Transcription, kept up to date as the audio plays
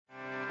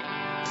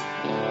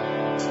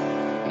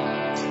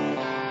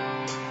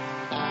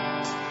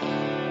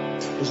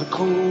There's a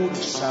code of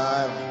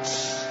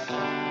silence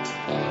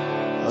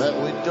that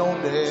we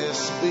don't dare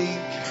speak.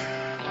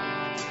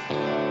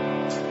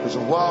 There's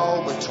a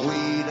wall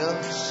between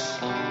us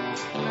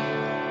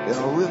and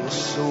a river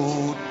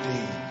so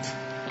deep.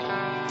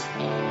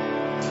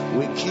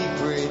 We keep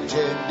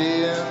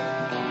pretending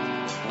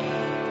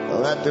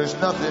that there's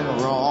nothing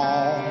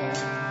wrong.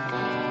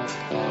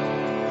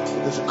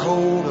 There's a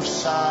code of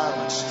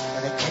silence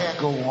and it can't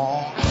go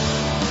on.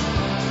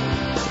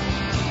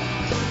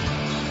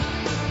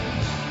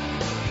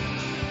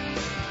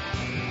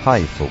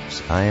 Hi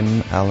folks,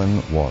 I'm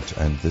Alan Watt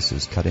and this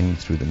is Cutting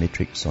Through the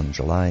Matrix on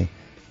July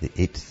the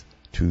 8th,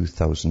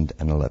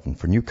 2011.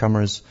 For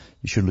newcomers,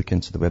 you should look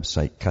into the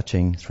website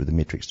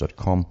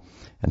cuttingthroughthematrix.com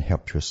and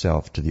help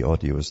yourself to the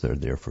audios that are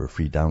there for a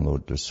free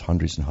download. There's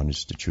hundreds and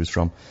hundreds to choose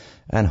from.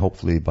 And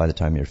hopefully by the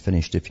time you're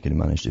finished, if you can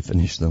manage to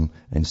finish them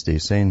and stay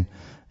sane,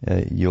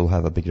 you'll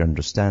have a bigger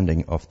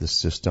understanding of the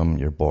system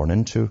you're born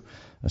into,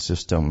 a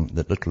system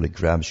that literally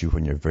grabs you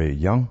when you're very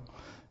young,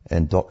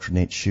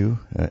 indoctrinates you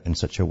in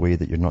such a way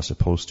that you're not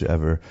supposed to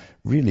ever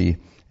really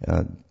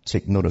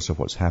take notice of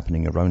what's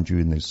happening around you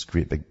in this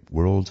great big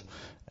world,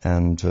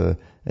 and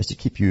is to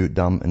keep you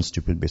dumb and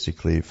stupid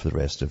basically for the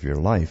rest of your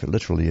life. It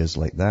literally is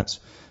like that.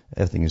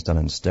 Everything is done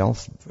in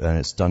stealth, and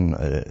it's done,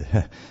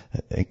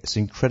 it's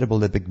incredible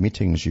the big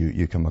meetings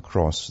you come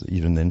across,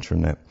 even on the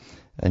internet,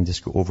 and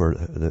just go over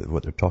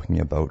what they're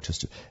talking about.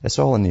 It's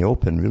all in the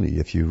open, really,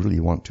 if you really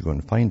want to go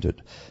and find it.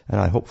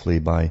 And hopefully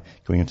by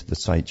going into the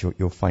site,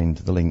 you'll find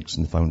the links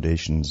and the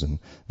foundations and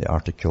the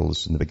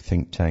articles and the big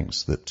think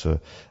tanks that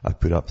I've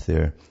put up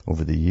there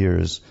over the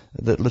years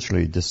that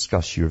literally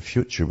discuss your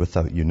future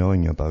without you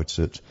knowing about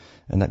it.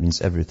 And that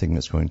means everything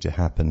that's going to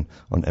happen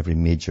on every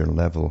major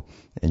level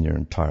in your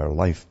entire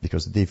life,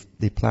 because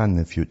they plan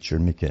the future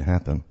and make it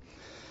happen.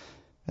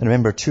 And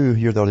remember too,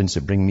 you're the audience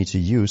that bring me to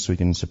you, so you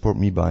can support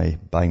me by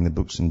buying the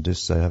books and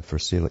discs I have for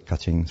sale at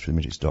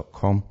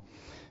cuttingthroughthematrix.com.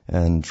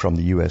 And from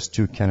the US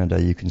to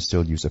Canada, you can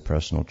still use a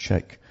personal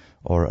check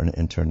or an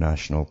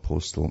international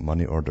postal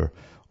money order,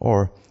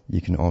 or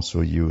you can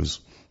also use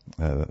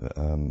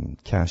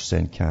cash,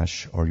 send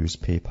cash, or use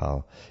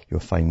PayPal. You'll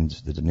find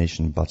the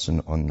donation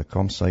button on the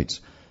com site,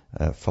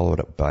 followed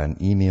up by an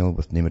email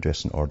with name,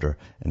 address, and order,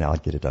 and I'll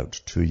get it out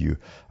to you.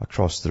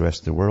 Across the rest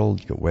of the world,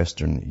 you've got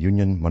Western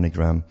Union,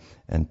 MoneyGram,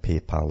 and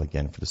PayPal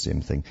again for the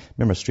same thing.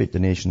 Remember, straight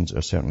donations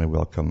are certainly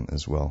welcome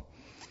as well.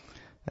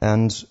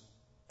 And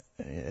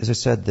as I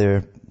said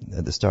there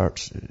at the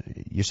start,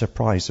 you're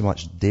surprised how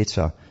much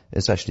data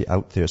is actually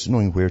out there. So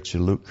knowing where to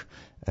look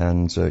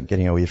and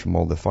getting away from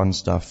all the fun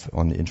stuff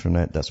on the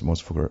internet, that's what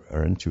most folk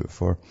are into it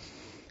for.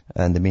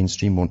 And the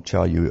mainstream won't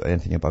tell you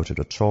anything about it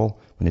at all.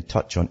 When they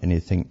touch on any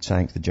think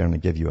tank, they generally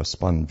give you a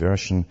spun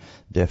version,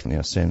 definitely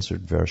a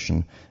censored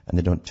version, and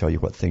they don't tell you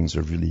what things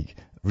are really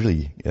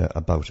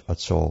about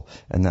at all.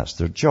 And that's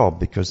their job,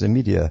 because the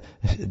media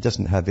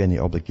doesn't have any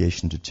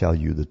obligation to tell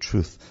you the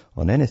truth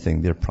on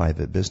anything. They're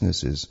private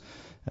businesses.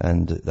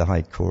 And the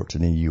High Court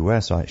in the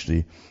US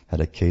actually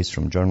had a case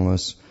from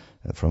journalists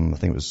from, I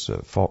think it was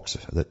Fox,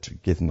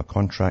 that gave them a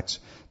contract.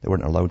 They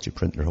weren't allowed to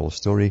print their whole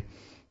story,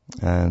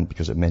 and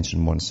because it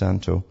mentioned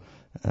Monsanto,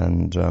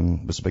 and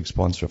was a big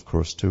sponsor, of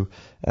course, too.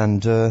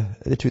 And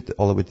they took it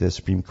all the way to the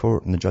Supreme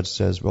Court, and the judge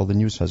says, well, the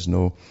news has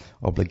no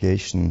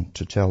obligation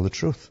to tell the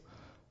truth.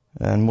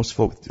 And most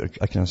folk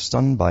are kind of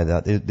stunned by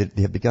that.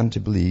 They have begun to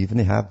believe, and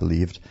they have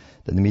believed,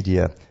 that the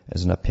media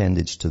is an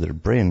appendage to their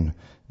brain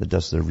that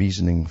does their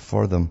reasoning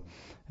for them.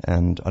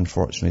 And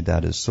unfortunately,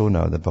 that is so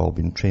now. They've all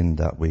been trained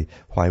that way.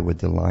 Why would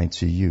they lie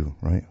to you,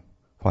 right?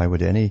 Why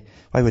would even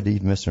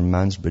Mr.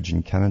 Mansbridge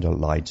in Canada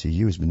lie to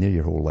you? He's been there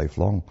your whole life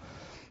long.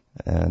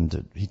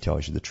 And he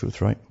tells you the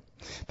truth, right?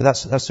 But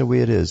that's the way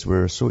it is.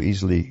 We're so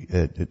easily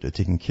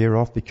taken care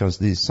of because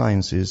these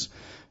sciences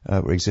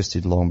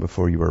existed long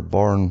before you were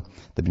born.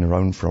 They've been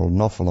around for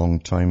an awful long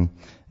time.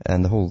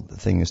 And the whole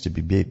thing is to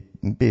be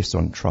based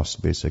on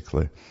trust,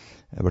 basically.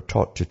 We're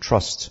taught to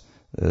trust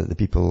the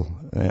people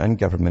and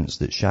governments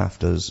that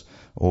shaft us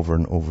over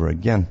and over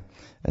again.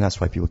 And that's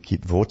why people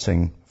keep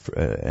voting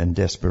in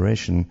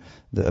desperation,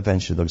 that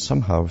eventually they'll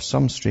somehow,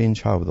 some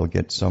strange how, they'll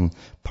get some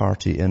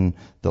party in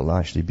that'll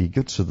actually be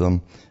good to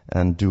them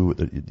and do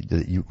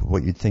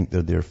what you think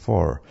they're there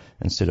for,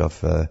 instead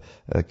of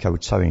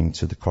kowtowing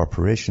to the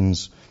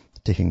corporations,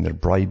 taking their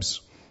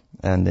bribes,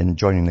 and then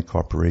joining the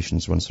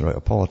corporations once they're out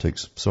of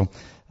politics. So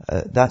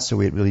that's the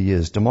way it really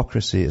is.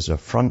 Democracy is a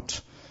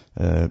front.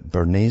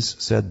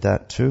 Bernays said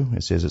that too.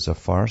 It says it's a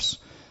farce.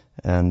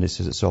 And it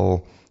says it's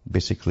all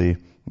basically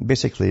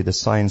the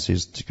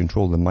sciences to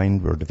control the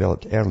mind were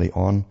developed early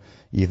on,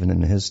 even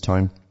in his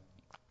time,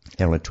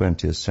 early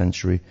 20th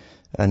century.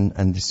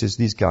 And this is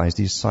these guys,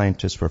 these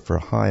scientists were for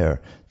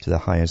hire to the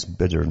highest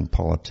bidder in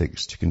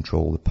politics to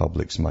control the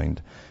public's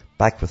mind.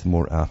 Back with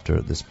more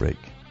after this break.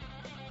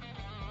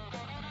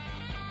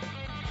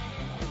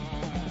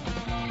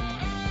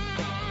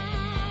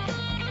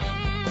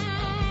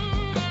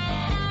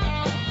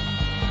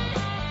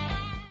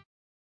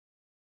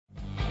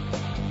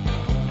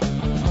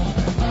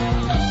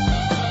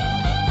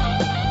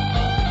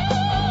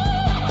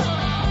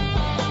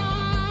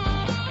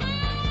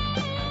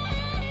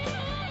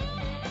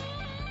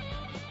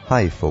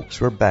 Hi folks,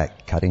 we're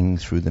back cutting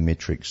through the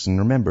matrix. And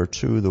remember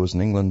too, those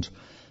in England,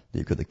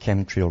 you've got the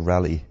chemtrail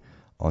rally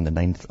on the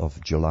 9th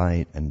of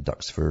July in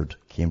Duxford,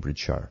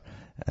 Cambridgeshire.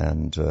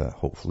 And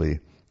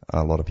hopefully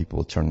a lot of people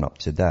will turn up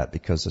to that,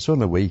 because it's the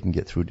only way you can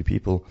get through to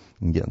people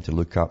and get them to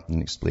look up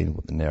and explain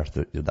what on earth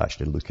they're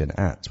actually looking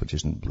at, which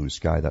isn't blue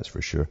sky, that's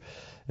for sure.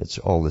 It's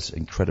all this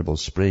incredible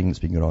spraying that's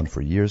been going on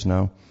for years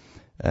now.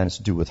 And it's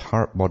to do with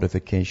heart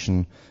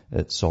modification.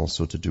 It's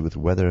also to do with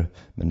weather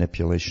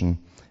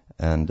manipulation.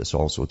 And it's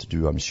also to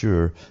do, I'm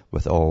sure,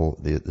 with all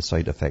the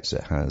side effects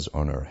it has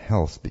on our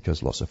health,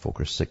 because lots of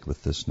folk are sick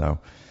with this now.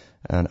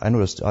 And I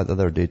noticed the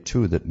other day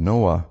too that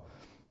NOAA,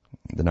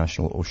 the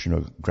National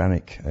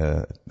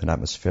Oceanographic and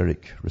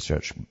Atmospheric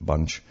Research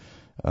Bunch,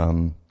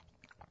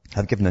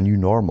 have given a new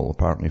normal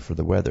apparently for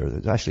the weather.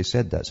 They actually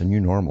said that it's a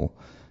new normal.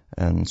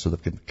 And so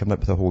they've come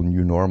up with a whole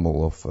new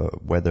normal of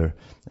weather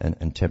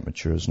and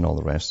temperatures and all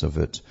the rest of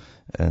it,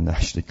 and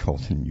actually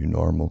called it new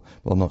normal.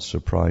 Well, I'm not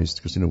surprised,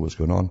 because they know what's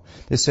going on.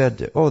 They said,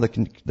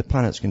 the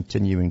planet's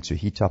continuing to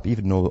heat up,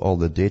 even though all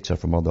the data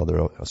from all the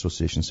other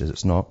associations says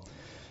it's not.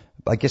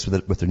 I guess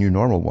with the new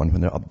normal one,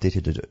 when they're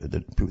updated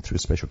it through a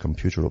special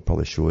computer, it'll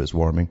probably show it's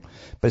warming.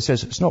 But it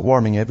says it's not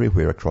warming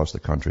everywhere across the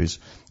countries,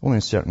 only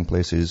in certain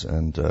places,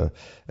 and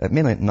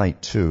mainly at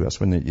night too. That's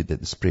when the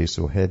spray is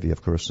so heavy,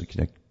 of course, it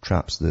kind of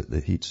traps the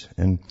heat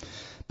in.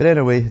 But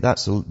anyway,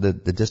 that's the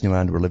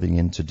Disneyland we're living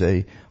in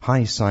today.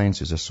 High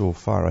sciences are so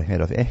far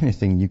ahead of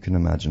anything you can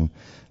imagine,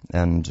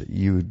 and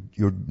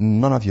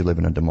none of you live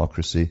in a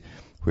democracy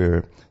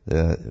where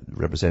the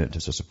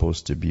representatives are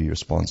supposed to be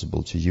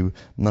responsible to you.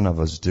 None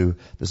of us do.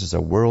 This is a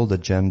world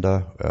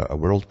agenda, a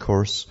world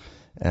course,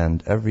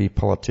 and every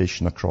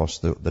politician across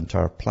the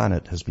entire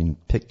planet has been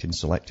picked and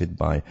selected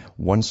by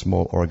one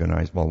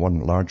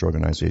large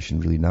organization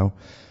really now,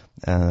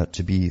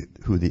 to be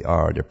who they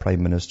are. They're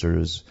prime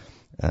ministers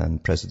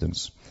and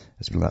presidents.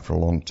 It's been that for a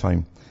long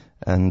time.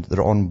 And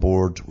they're on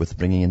board with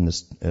bringing in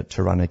this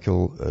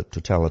tyrannical,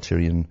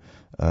 totalitarian,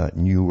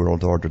 new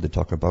world order they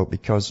talk about,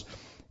 because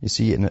you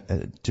see,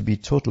 to be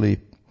totally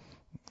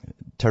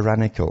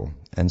tyrannical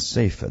and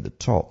safe at the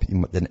top,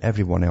 then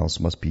everyone else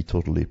must be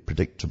totally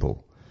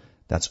predictable.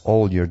 That's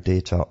all your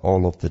data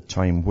all of the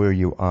time. Where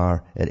you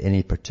are at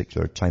any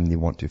particular time they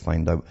want to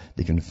find out,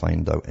 they can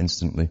find out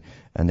instantly.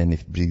 And then they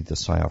breathe a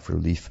sigh of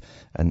relief.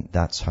 And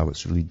that's how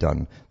it's really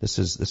done. This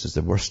is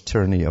the worst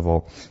tyranny of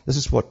all. This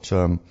is what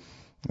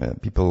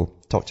people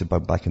talked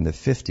about back in the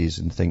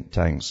 50s in think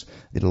tanks.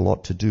 It had a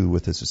lot to do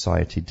with the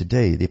society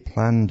today. They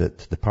planned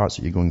it, the parts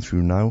that you're going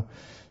through now,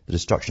 the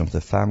destruction of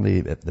the family,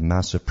 the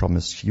massive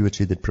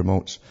promiscuity they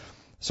promote.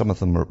 Some of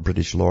them are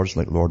British lords,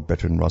 like Lord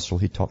Bertrand Russell.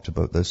 He talked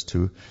about this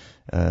too.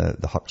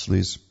 The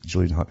Huxleys,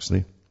 Julian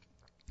Huxley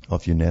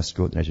of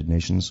UNESCO, the United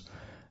Nations.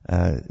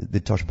 They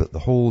talked about the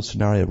whole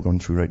scenario we're going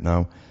through right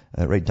now,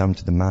 right down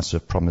to the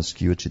massive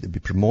promiscuity that would be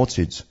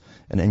promoted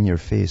and in your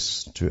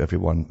face to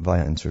everyone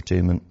via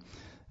entertainment.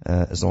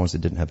 As long as they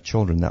didn't have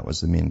children, that was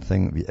the main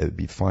thing. It would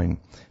be fine.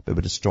 But it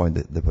would destroy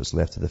what's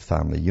left of the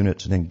family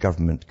unit, and then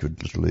government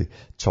could literally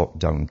talk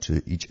down to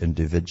each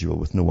individual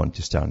with no one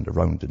to stand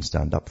around and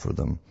stand up for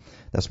them.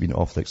 That's been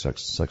awfully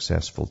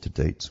successful to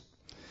date.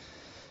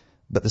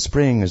 But the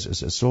spraying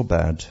is so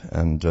bad,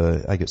 and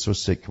I get so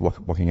sick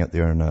walking out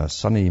there on a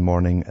sunny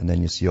morning, and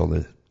then you see all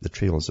the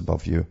trails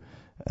above you,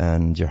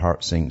 and your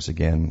heart sinks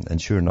again.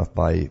 And sure enough,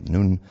 by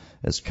noon,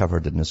 it's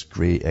covered in this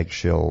grey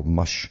eggshell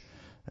mush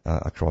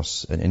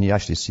across, and you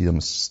actually see them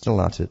still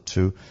at it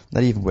too.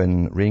 Not even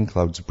when rain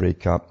clouds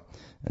break up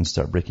and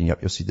start breaking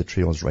up, you'll see the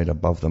trails right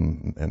above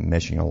them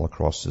meshing all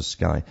across the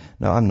sky.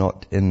 Now, I'm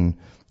not in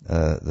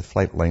the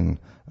flight line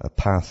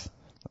path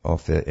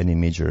of any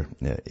major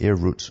air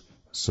route,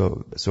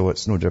 so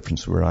it's no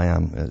difference where I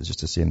am. It's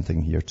just the same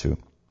thing here too.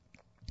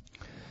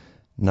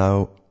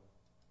 Now,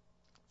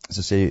 as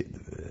I say,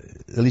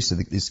 at least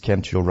these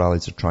chemtrail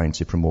rallies are trying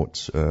to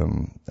promote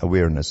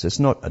awareness. It's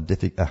not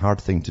a hard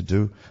thing to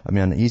do. I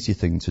mean, an easy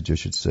thing to do, I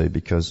should say,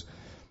 because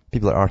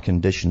people that are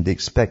conditioned, they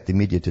expect the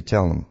media to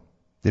tell them.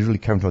 They really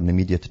count on the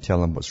media to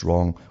tell them what's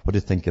wrong, what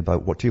to think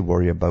about, what to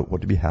worry about,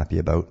 what to be happy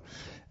about.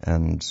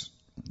 And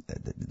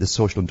the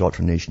social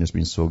indoctrination has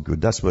been so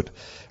good. That's what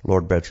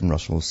Lord Bertrand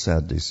Russell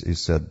said. He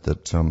said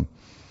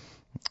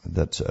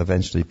that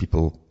eventually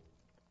people,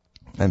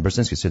 and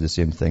Brzezinski said the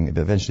same thing,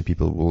 but eventually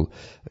people will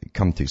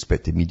come to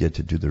expect the media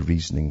to do the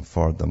reasoning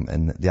for them,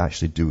 and they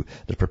actually do.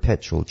 They're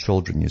perpetual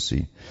children, you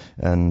see.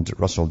 And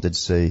Russell did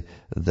say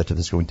that if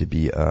there's going to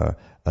be a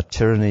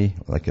tyranny,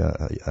 like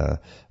a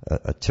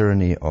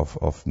tyranny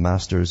of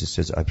masters, he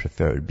says, I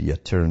prefer it to be a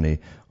tyranny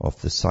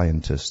of the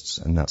scientists,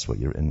 and that's what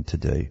you're in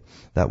today.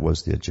 That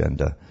was the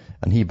agenda.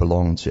 And he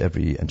belonged to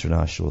every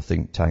international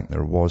think tank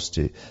there was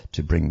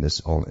to bring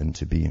this all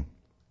into being.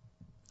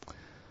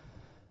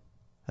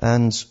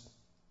 And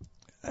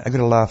I'm going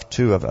to laugh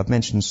too. I've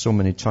mentioned so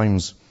many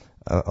times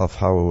of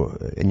how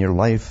in your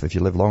life, if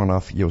you live long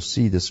enough, you'll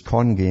see this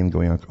con game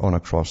going on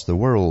across the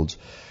world,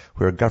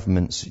 where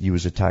governments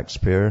use a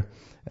taxpayer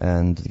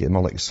and they get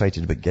more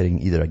excited about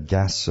getting either a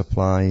gas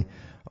supply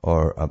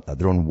or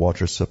their own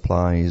water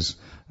supplies,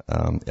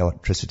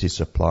 electricity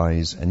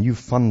supplies, and you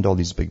fund all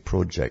these big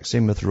projects.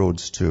 Same with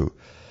roads too.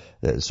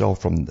 It's all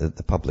from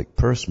the public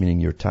purse,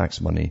 meaning your tax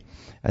money.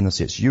 And they'll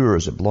say it's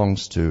yours. It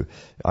belongs to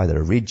either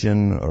a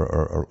region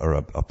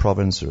or a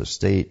province or a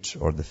state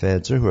or the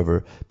feds or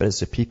whoever, but it's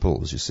the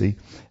people's, you see.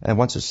 And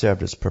once it's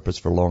served its purpose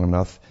for long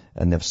enough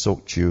and they've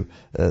soaked you,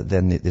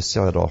 then they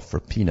sell it off for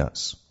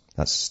peanuts.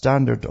 That's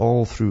standard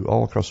all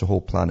across the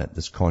whole planet,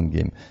 this con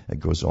game. It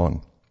goes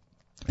on.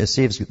 It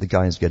saves the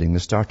guys getting the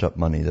startup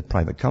money, the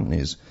private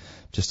companies,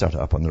 to start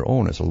it up on their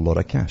own. It's a lot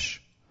of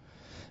cash.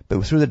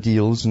 But through the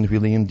deals and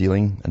wheeling and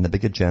dealing and the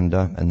big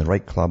agenda and the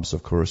right clubs,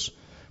 of course,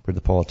 where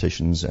the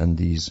politicians and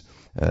these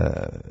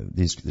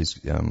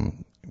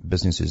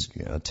businesses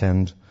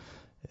attend,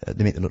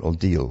 they make the little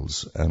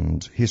deals.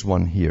 And here's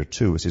one here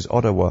too. It says,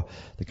 Ottawa,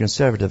 the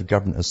Conservative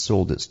government has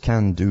sold its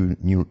CANDU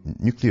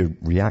nuclear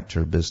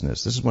reactor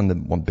business. This is one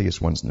of the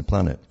biggest ones on the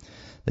planet.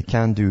 The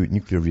CANDU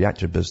nuclear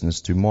reactor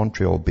business to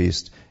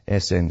Montreal-based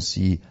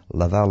SNC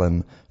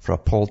Lavalin for a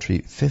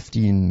paltry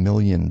 $15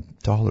 million.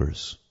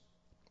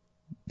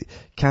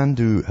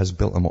 CANDU has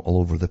built them all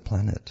over the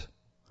planet.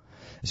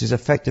 This is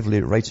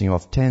effectively writing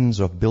off tens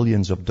of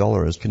billions of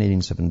dollars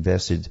Canadians have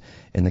invested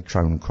in the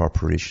Crown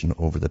Corporation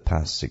over the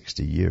past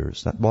 60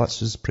 years. That's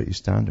just pretty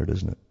standard,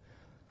 isn't it?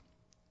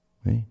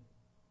 Right?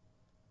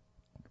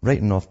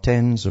 Writing off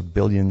tens of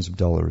billions of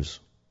dollars.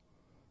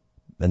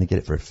 And they get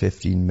it for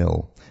 15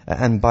 mil.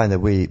 And by the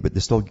way, but they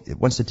still,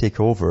 once they take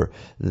over,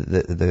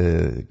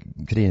 the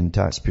Canadian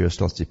taxpayer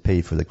still has to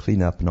pay for the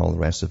cleanup and all the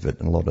rest of it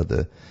and a lot of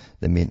the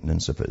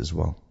maintenance of it as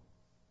well.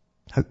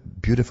 How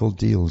beautiful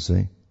deals,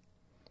 eh?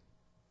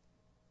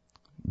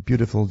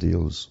 Beautiful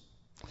deals.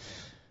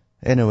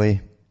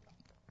 Anyway,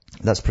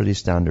 that's pretty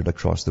standard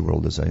across the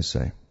world, as I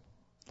say.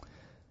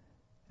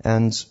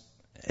 And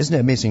isn't it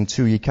amazing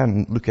too, you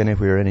can't look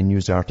anywhere, any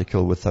news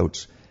article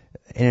without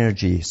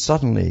energy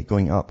suddenly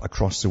going up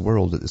across the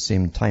world at the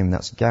same time.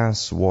 That's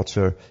gas,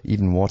 water,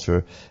 even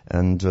water,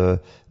 and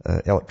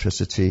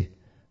electricity.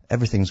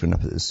 Everything's going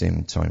up at the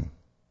same time.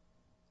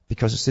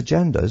 Because it's the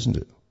agenda, isn't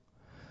it?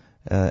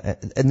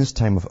 In this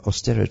time of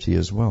austerity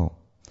as well.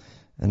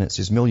 And it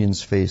says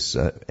millions face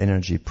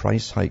energy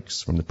price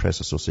hikes from the Press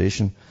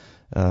Association.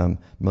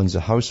 Millions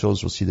of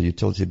households will see their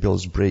utility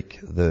bills break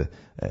the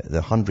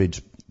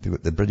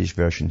British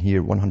version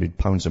here,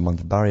 £100 a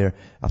month barrier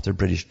after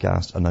British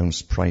Gas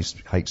announced price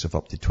hikes of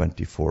up to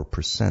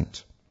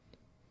 24%.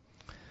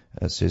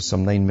 It says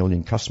some 9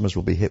 million customers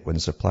will be hit when the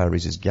supplier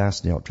raises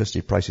gas and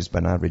electricity prices by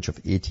an average of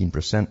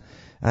 18%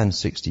 and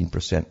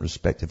 16%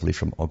 respectively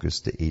from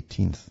August the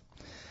 18th.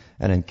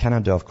 And in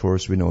Canada, of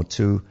course, we know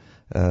too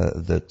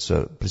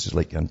that places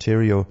like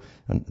Ontario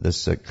and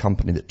this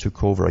company that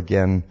took over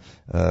again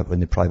when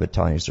they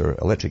privatized their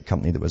electric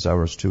company that was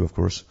ours too, of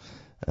course,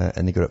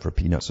 and they got it for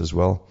peanuts as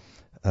well,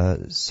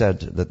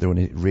 said that they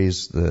only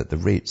raise the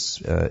rates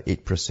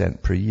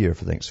 8% per year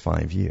for the next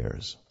 5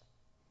 years.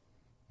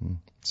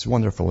 It's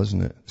wonderful,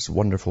 isn't it? It's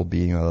wonderful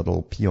being a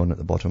little peon at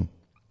the bottom.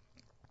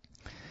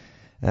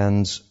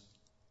 And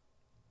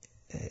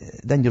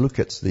then you look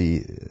at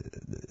the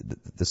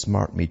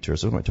smart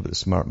meters. I want to talk about the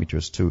smart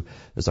meters too.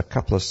 There's a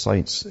couple of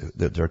sites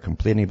that are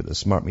complaining about the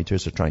smart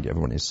meters. They're trying to get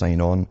everyone to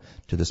sign on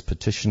to this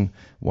petition.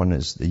 One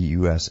is the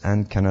US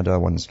and Canada.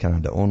 One's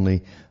Canada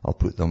only. I'll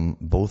put them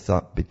both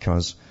up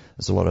because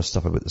there's a lot of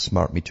stuff about the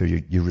smart meter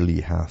you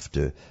really have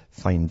to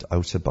find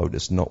out about.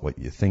 It's not what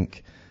you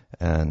think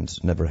and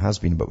never has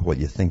been about what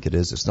you think it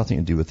is. It's nothing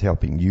to do with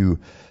helping you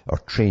or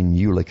train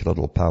you like a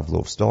little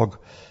Pavlov's dog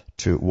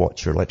to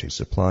watch your electric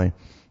supply.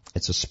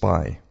 It's a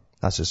spy.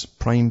 That's its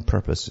prime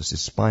purpose. It's to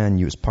spy on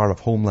you. It's part of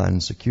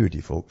Homeland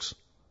Security, folks.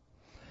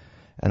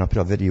 And I'll put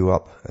a video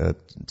up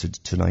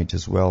tonight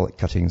as well at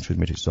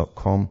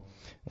cuttingthroughthematrix.com,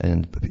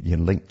 and you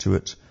can link to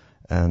it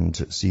and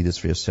see this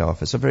for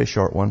yourself. It's a very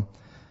short one,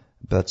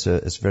 but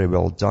it's very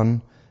well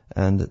done.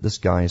 And this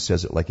guy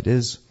says it like it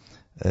is.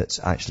 It's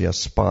actually a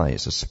spy.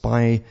 It's a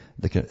spy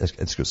that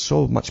it's got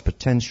so much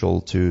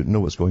potential to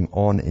know what's going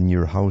on in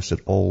your house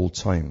at all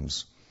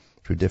times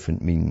through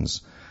different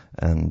means.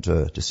 And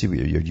to see what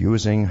you're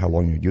using, how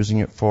long you're using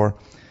it for.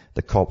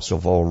 The cops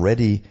have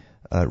already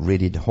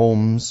raided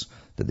homes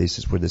where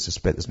they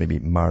suspect there's maybe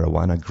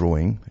marijuana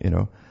growing,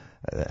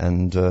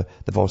 and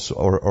they've also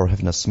or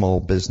having a small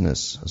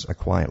business, a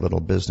quiet little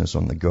business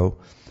on the go,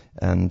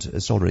 and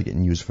it's already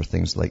getting used for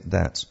things like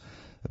that.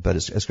 But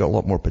it's got a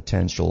lot more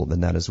potential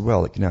than that as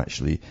well. It can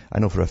actually, I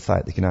know for a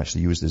fact, they can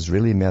actually use the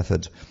Israeli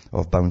method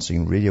of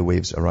bouncing radio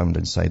waves around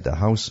inside the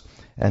house,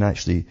 and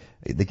actually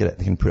they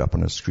can put up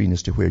on a screen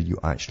as to where you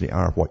actually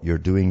are, what you're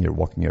doing, you're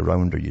walking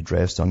around, are you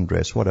dressed,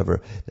 undressed,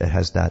 whatever. It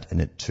has that in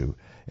it too.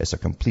 It's a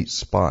complete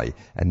spy,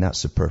 and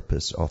that's the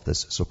purpose of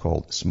this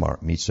so-called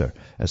smart meter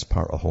as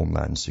part of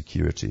Homeland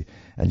Security.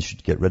 And you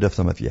should get rid of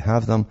them if you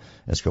have them.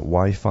 It's got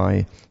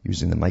Wi-Fi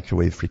using the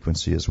microwave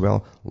frequency as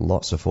well.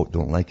 Lots of folk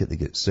don't like it. They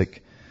get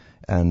sick.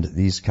 And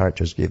these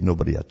characters gave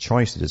nobody a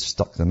choice. They just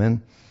stuck them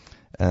in.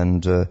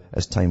 And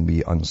it's time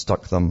we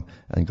unstuck them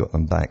and got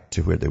them back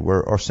to where they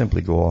were, or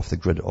simply go off the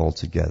grid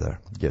altogether.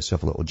 Get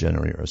yourself a little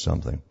generator or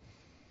something.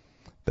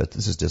 But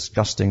this is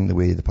disgusting, the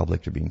way the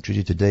public are being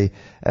treated today,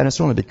 and it's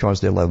only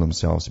because they allow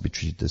themselves to be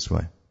treated this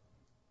way.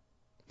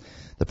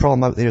 The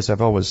problem out there, as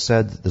I've always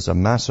said, there's a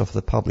mass of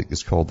the public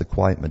that's called the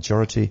quiet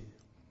majority,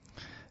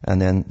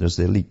 and then there's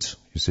the elite,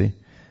 you see,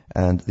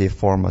 and they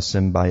form a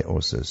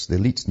symbiosis. The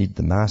elites need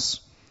the mass,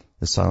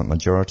 the silent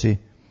majority,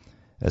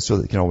 so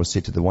that they can always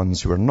say to the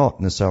ones who are not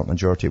in the silent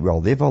majority,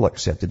 well, they've all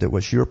accepted it,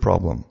 what's your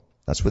problem?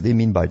 That's what they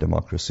mean by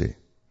democracy,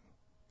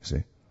 you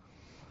see.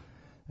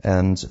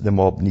 And the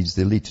mob needs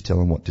the elite to tell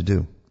them what to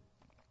do.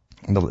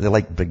 And they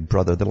like Big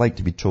Brother. They like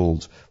to be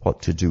told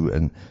what to do.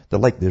 And they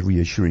like the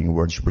reassuring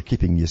words, we're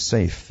keeping you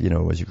safe,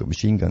 as you've got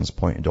machine guns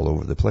pointed all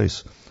over the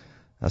place.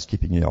 That's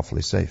keeping you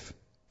awfully safe.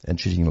 And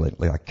treating you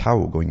like a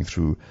cow going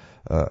through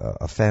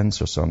a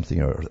fence or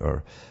something,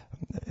 or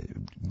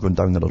going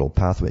down the little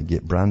pathway and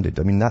get branded.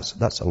 I mean,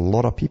 that's a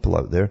lot of people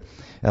out there.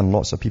 And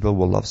lots of people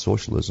will love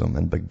socialism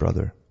and Big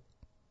Brother.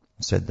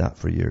 I've said that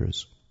for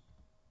years.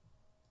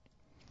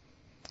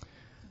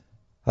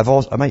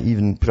 I might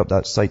even put up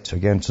that site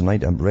again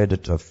tonight. I read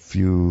it a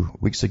few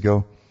weeks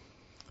ago,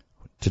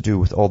 to do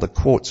with all the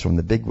quotes from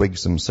the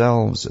bigwigs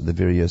themselves at the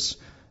various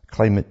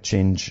climate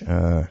change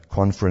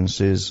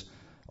conferences,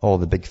 all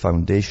the big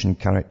foundation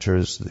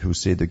characters who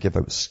say they give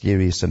out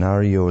scary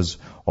scenarios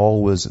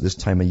always at this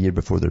time of year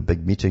before their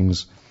big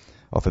meetings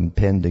of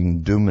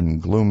impending doom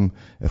and gloom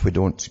if we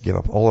don't give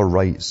up all our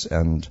rights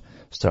and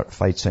start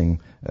fighting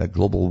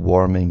global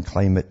warming,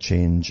 climate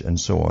change, and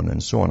so on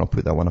and so on. I'll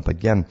put that one up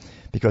again,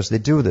 because they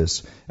do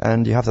this,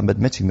 and you have them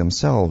admitting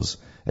themselves.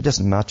 It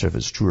doesn't matter if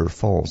it's true or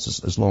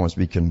false, as long as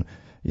we can,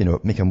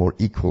 make a more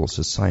equal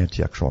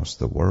society across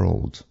the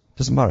world. It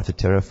doesn't matter if they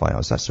terrify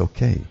us, that's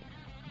okay.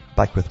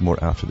 Back with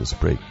more after this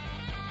break.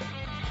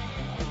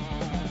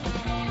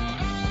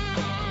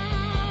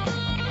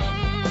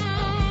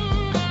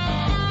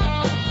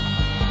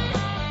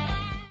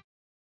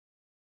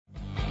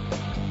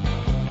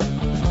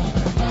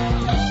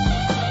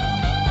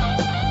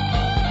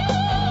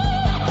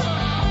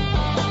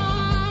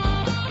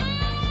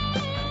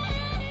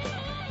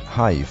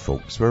 Hi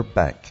folks, we're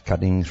back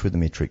cutting through the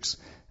matrix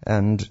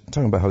and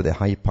talking about how they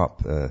hype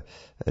up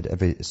at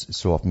every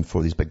so often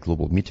before these big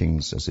global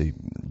meetings as they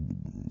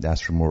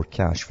ask for more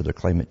cash for their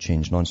climate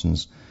change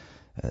nonsense.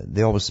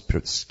 They always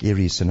put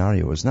scary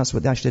scenarios, and that's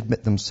what they actually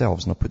admit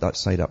themselves. And I'll put that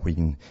side up where you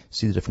can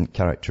see the different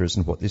characters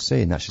and what they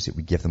say, and actually say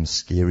we give them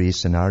scary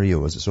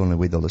scenarios. It's the only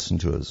way they'll listen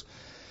to us.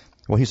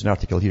 Well, here's an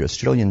article here.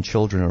 Australian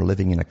children are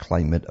living in a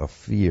climate of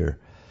fear.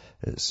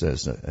 It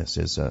says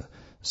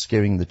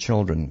scaring the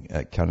children.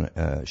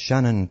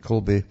 Shannon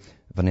Colby,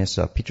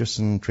 Vanessa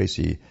Peterson,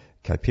 Tracy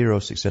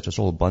Kaipiros, etc. There's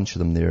a whole bunch of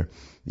them there.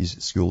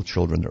 These school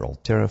children, they're all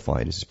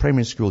terrified. It says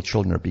primary school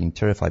children are being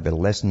terrified by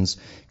lessons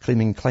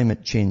claiming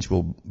climate change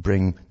will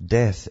bring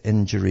death,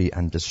 injury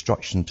and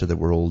destruction to the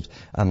world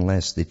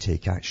unless they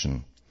take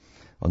action.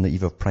 On the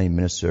eve of Prime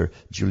Minister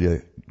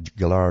Julia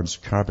Gillard's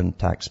carbon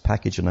tax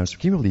package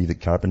announcement. Can you believe the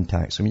carbon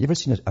tax? I mean, you ever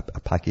seen a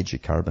package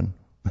of carbon?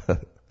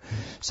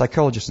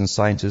 Psychologists and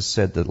scientists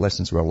said that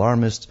lessons were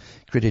alarmist,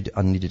 created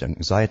unneeded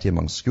anxiety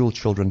among school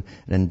children,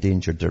 and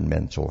endangered their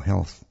mental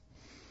health.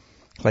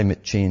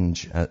 Climate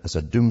change as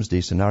a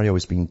doomsday scenario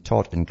is being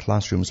taught in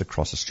classrooms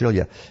across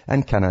Australia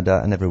and Canada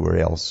and everywhere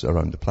else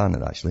around the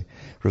planet, actually.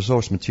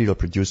 Resource material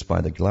produced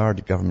by the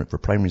Gillard government for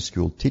primary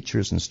school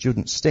teachers and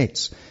students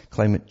states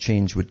climate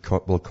change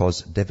will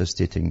cause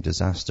devastating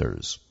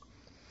disasters.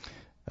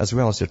 As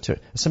well as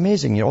it's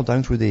amazing, all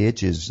down through the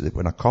ages, that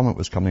when a comet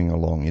was coming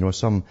along,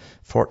 some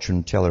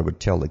fortune teller would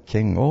tell the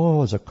king,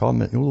 there's a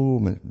comet,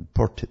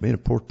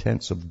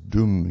 portents of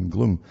doom and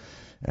gloom.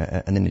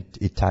 And then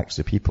he taxed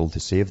the people to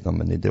save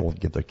them, and they'd all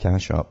give their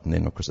cash up, and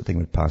then of course the thing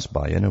would pass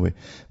by anyway.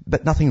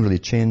 But nothing really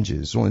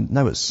changes.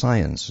 Now it's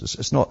science.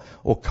 It's not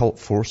occult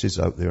forces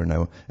out there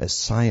now. It's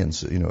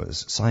science.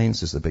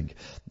 Science is the big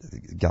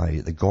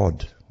guy, the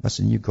God. That's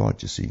the new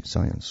God, you see,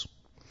 science.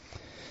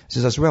 It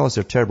says, as well as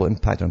their terrible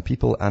impact on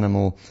people,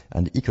 animal,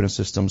 and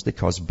ecosystems, they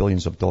cause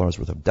billions of dollars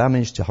worth of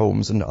damage to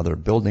homes and other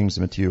buildings,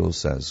 the material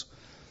says.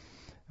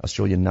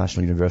 Australian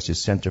National University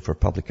Centre for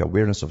Public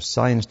Awareness of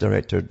Science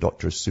Director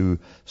Dr. Sue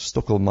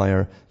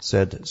Stockelmeyer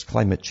said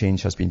climate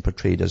change has been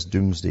portrayed as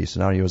doomsday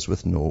scenarios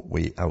with no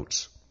way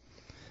out.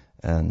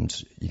 And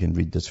you can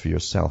read this for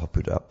yourself. I'll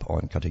put it up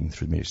on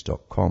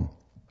cuttingthroughthematrix.com.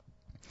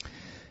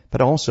 But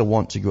I also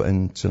want to go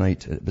in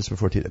tonight, just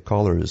before I take the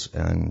callers,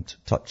 and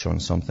touch on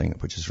something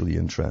which is really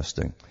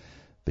interesting.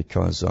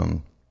 Because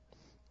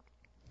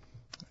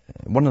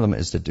one of them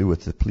is to do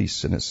with the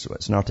police, and it's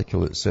an article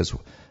that says,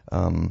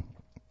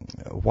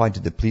 why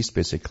did the police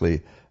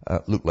basically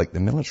look like the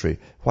military?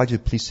 Why do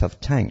police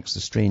have tanks? The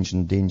strange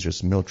and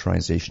dangerous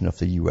militarization of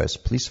the U.S.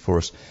 police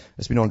force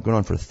has been going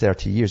on for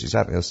 30 years,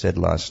 exactly as I said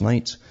last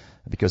night.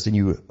 Because they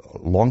knew a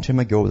long time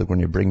ago they were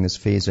going to bring this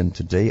phase in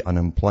today,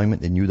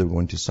 unemployment. They knew they were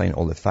going to sign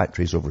all the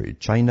factories over to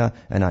China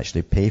and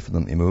actually pay for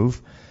them to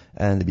move.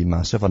 And there'd be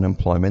massive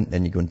unemployment,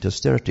 then you go into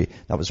austerity.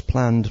 That was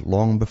planned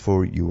long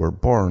before you were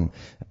born.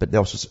 but they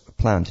also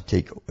plan to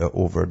take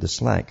over the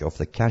slack of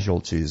the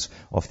casualties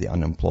of the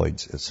unemployed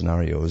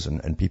scenarios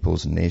and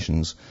peoples and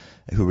nations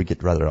who would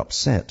get rather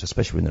upset,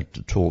 especially when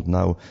they're told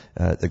now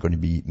they're going to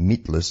be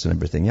meatless and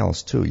everything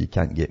else too. You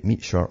can't get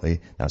meat shortly.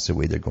 That's the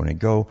way they're going to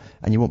go.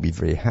 And you won't be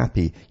very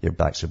happy. Your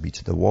backs will be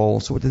to the wall.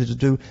 So what do they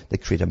do? They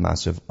create a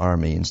massive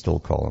army and still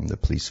call them the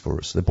police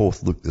force. They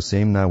both look the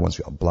same now. One's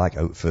got a black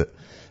outfit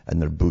and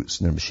their boots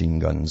and their machine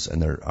guns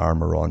and their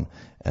armor on,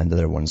 and the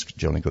other one's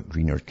generally got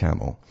green or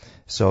camel.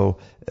 So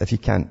if you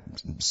can't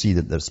see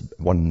that there's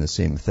one and the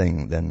same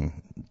thing,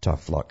 then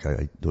tough luck.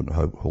 I don't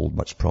hold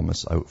much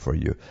promise out for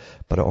you.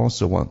 But I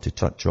also want to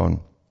touch on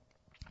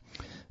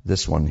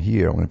this one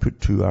here. I'm going to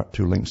put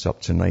two links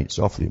up tonight. It's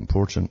awfully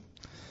important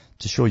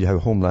to show you how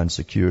Homeland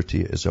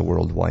Security is a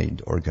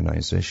worldwide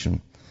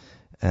organization.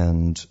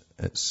 And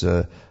it's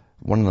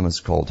one of them is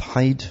called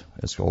HIDE.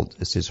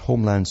 It says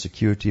Homeland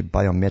Security,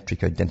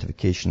 Biometric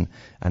Identification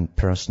and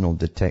Personal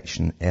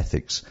Detection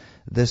Ethics.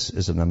 This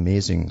is an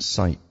amazing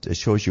site. It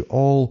shows you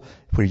all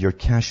where your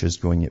cash is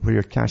going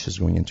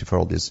into for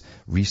all this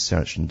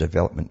research and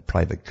development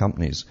private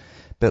companies.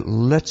 But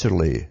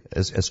literally,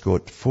 it's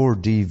got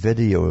 4D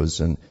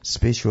videos and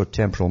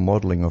spatio-temporal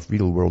modeling of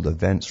real-world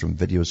events from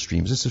video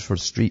streams. This is for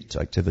street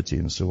activity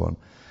and so on.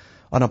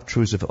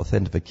 Unobtrusive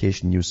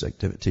authentication use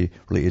activity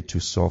related to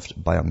soft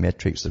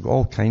biometrics. There are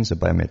all kinds of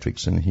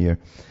biometrics in here.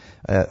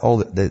 All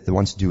the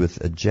ones to do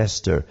with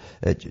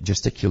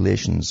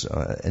gesticulations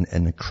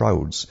in the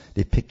crowds.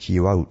 They pick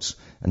you out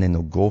and then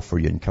they'll go for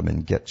you and come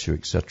and get you,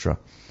 etc.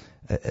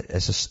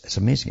 It's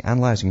amazing.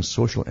 Analyzing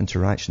social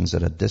interactions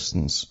at a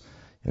distance.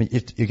 I mean,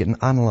 you're getting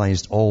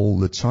analyzed all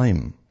the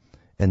time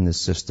in this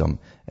system,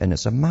 and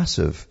it's a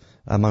massive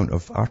amount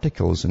of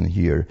articles in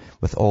here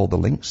with all the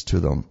links to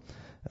them.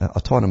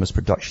 Autonomous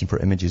production for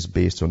images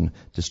based on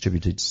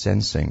distributed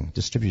sensing,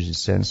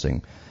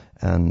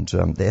 and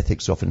the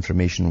ethics of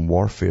information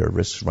warfare,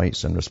 risks,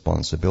 rights, and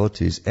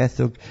responsibilities.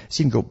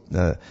 See, you can go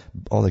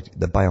all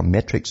the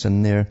biometrics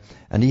in there,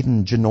 and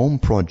even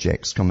genome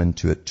projects come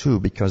into it too,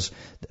 because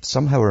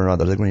somehow or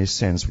another they're going to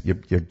sense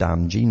your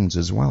damn genes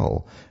as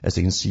well, as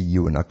they can see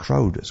you in a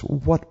crowd. So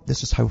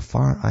this is how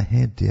far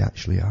ahead they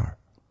actually are.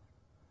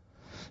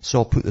 So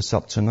I'll put this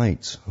up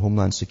tonight.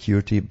 Homeland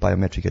Security,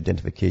 Biometric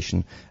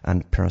Identification,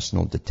 and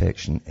Personal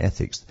Detection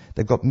Ethics.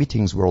 They've got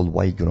meetings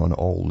worldwide going on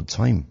all the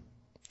time.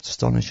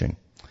 Astonishing.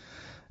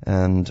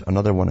 And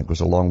another one that goes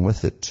along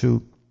with it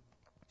too,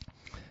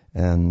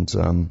 and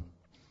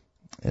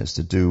is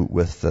to do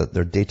with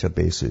their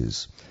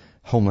databases.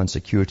 Homeland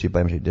Security,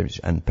 Biometric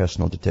Identification, and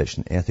Personal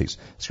Detection Ethics.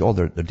 It's got all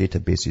their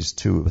databases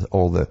too, with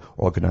all the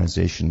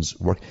organizations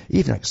work.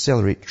 Even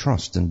accelerate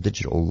trust in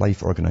digital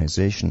life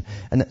organization.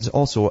 And it's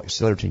also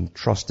accelerating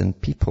trust in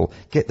people.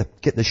 Get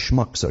the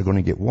schmucks that are going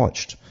to get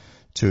watched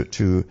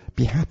to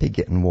be happy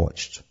getting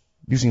watched.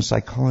 Using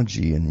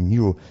psychology and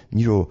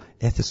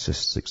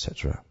neuroethicists,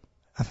 etc.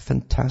 A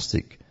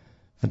fantastic,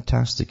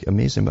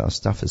 amazing amount of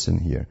stuff is in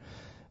here.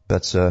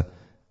 But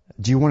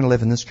do you want to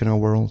live in this kind of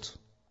world?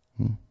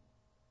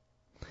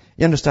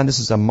 You understand this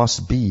is a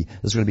must-be.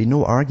 There's going to be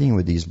no arguing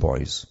with these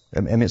boys.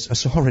 I mean,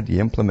 it's already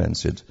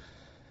implemented.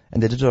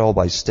 And they did it all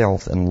by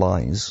stealth and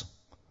lies.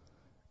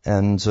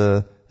 And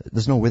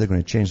there's no way they're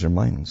going to change their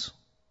minds.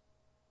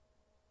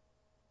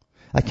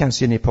 I can't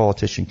see any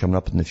politician coming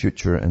up in the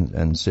future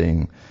and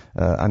saying,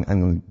 I'm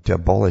going to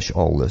abolish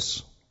all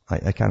this.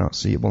 I cannot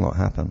see. It will not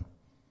happen.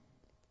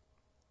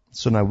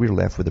 So now we're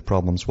left with the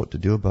problems what to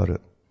do about it.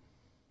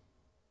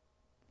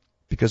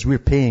 Because we're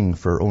paying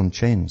for our own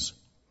chains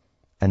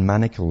and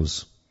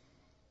manacles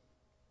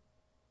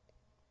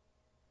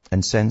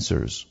and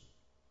sensors,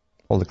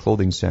 all the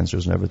clothing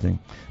sensors and everything.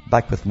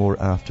 Back with more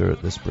after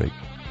this break.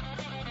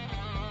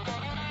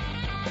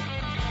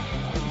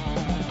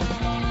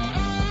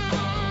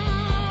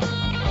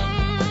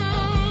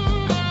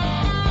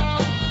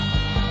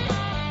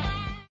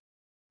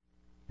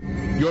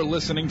 You're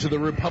listening to the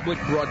Republic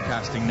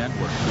Broadcasting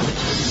Network,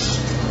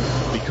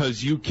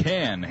 because you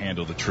can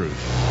handle the truth.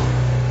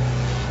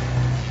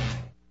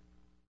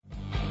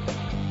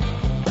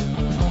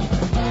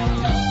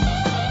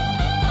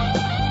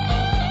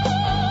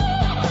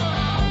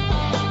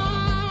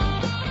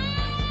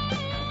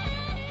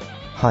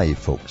 Hi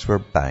folks, we're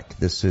back.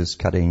 This is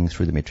Cutting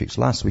Through the Matrix.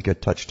 Last week I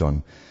touched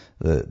on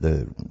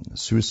the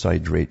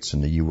suicide rates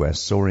in the US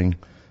soaring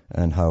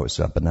and how it's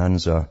a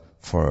bonanza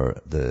for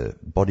the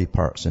body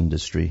parts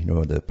industry,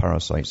 the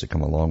parasites that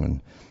come along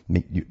and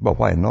make you, well,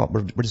 why not?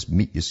 We're just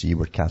meat, you see,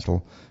 we're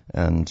cattle,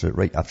 and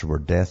right after we're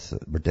dead,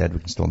 we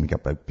can still make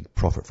up a big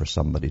profit for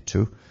somebody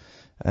too.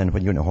 And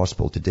when you're in a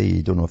hospital today,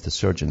 you don't know if the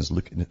surgeon's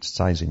looking at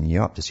sizing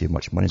you up to see how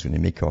much money he's going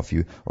to make off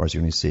you, or is he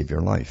going to save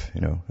your life, I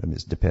mean,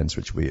 it depends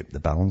which way the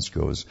balance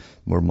goes.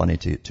 More money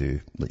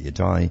to let you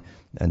die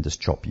and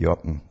just chop you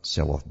up and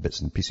sell off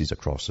bits and pieces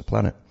across the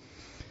planet.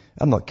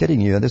 I'm not kidding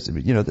you. This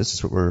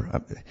is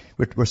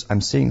what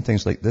I'm saying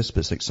things like this, but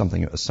it's like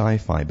something out of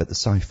sci-fi, but the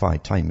sci-fi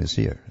time is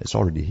here. It's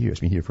already here.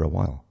 It's been here for a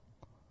while.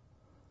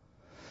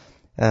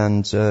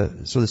 And so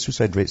the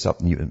suicide rate's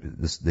up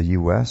in the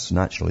US,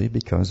 naturally,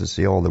 because, they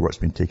say, all the work's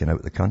been taken out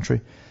of the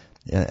country.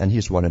 And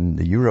here's one in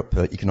the Europe,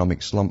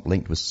 economic slump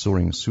linked with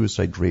soaring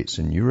suicide rates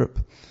in Europe.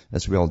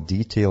 As well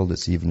detailed,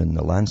 it's even in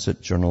the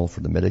Lancet Journal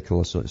for the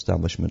medical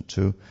establishment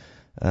too.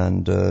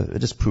 And it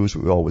just proves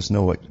what we always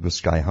know. It goes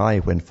sky high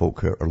when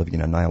folk are living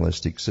in a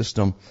nihilistic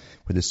system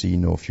where they see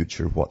no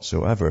future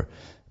whatsoever.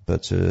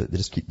 But they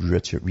just keep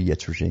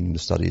reiterating the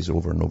studies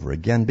over and over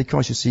again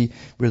because, you see,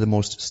 we're the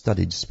most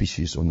studied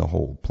species on the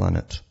whole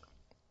planet.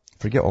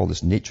 Forget all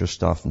this nature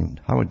stuff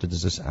and how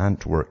does this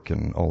ant work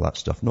and all that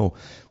stuff. No,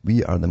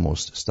 we are the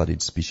most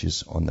studied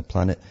species on the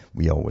planet.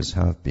 We always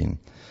have been.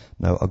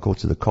 Now, I'll go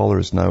to the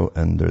callers now,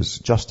 and there's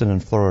Justin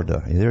in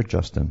Florida. Are you there,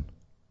 Justin?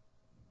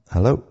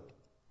 Hello?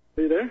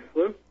 Are you there?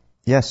 Hello?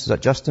 Yes, is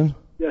that Justin?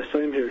 Yes, I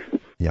am here.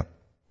 Yeah.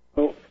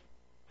 Oh,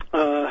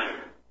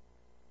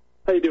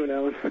 how you doing,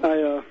 Alan?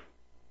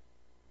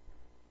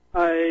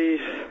 I'm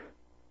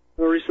a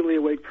recently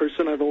awake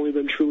person. I've only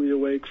been truly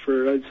awake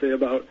for, I'd say,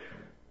 about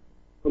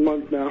a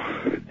month now.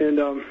 And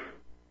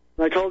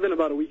I called in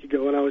about a week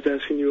ago, and I was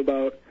asking you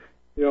about,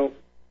 the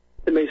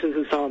Masons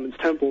in Solomon's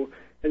Temple,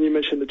 and you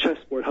mentioned the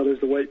chessboard, how there's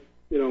the white,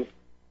 the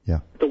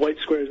white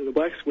squares and the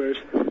black squares.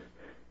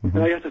 Mm-hmm.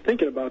 And I got to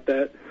thinking about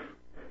that,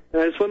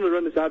 and I just wanted to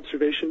run this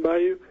observation by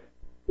you,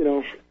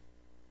 and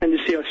to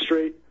see how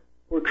straight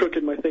or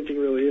crooked my thinking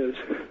really is.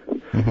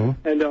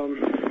 Mm-hmm. And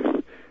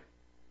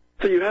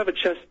so you have a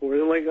chessboard,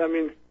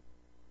 and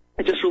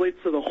it just relates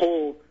to the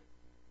whole,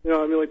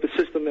 the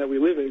system that we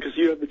live in, because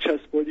you have the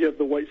chessboard, you have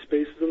the white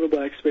spaces and the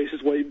black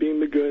spaces, white being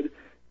the good,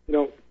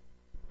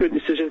 good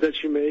decisions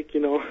that you make,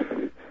 and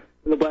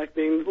the black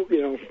being,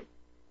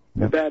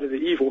 the bad or the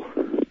evil.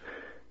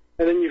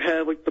 And then you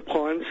have, the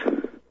pawns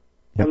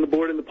on the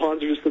board, and the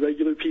pawns are just the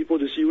regular people,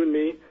 just you and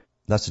me.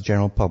 That's the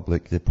general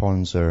public. The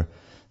pawns are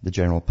the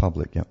general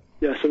public, yeah.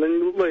 Yes, and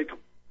then,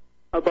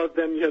 above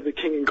them you have the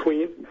king and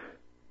queen,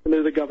 and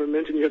they're the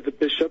government, and you have the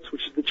bishops,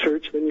 which is the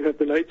church, and then you have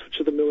the knights, which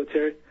are the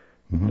military.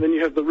 Mm-hmm. And then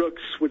you have the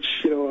rooks,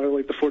 which, are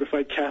like the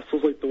fortified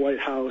castles, like the White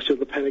House or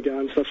the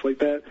Pentagon, stuff like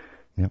that.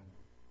 Yep.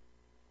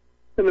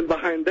 And then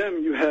behind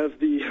them you have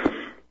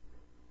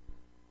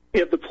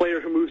the player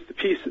who moves the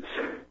pieces.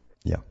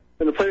 Yeah.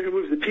 And the player who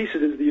moves the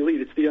pieces is the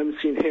elite. It's the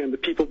unseen hand, the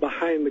people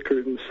behind the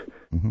curtains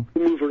who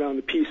move around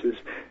the pieces.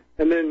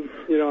 And then,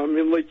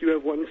 you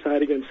have one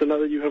side against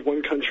another. You have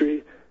one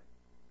country,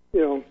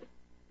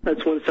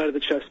 that's one side of the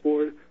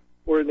chessboard,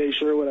 or a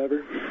nation or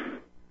whatever.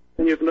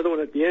 And you have another one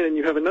at the end, and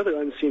you have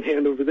another unseen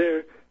hand over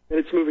there, and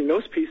it's moving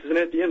those pieces. And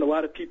at the end, a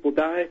lot of people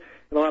die,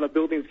 and a lot of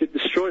buildings get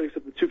destroyed,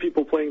 except the two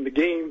people playing the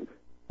game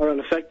are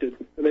unaffected,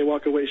 and they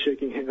walk away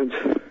shaking hands.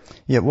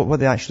 Yeah, what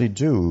they actually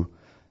do,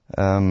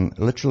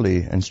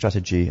 literally in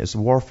strategy, it's a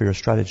warfare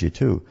strategy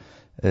too,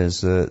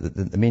 is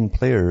the main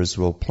players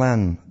will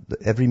plan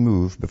every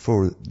move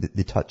before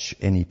they touch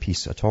any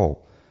piece at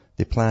all.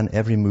 They plan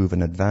every move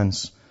in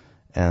advance.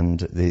 And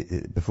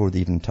before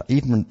they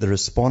even the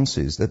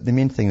responses, the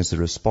main thing is the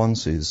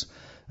responses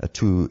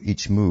to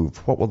each move.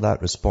 What will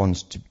that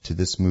response to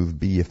this move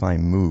be if I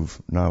move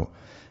now?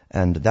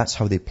 And that's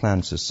how they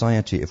plan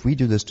society. If we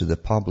do this to the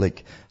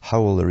public,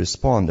 how will they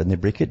respond? And they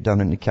break it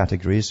down into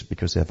categories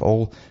because they have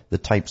all the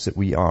types that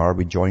we are.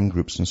 We join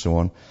groups and so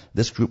on.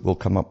 This group will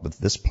come up with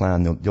this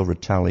plan. They'll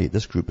retaliate.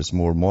 This group is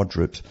more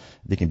moderate.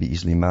 They can be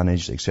easily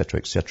managed,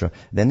 etc., etc.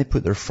 Then they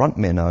put their front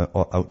men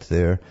out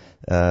there.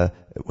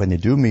 When they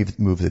do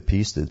move the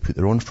piece, they put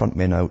their own front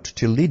men out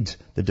to lead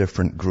the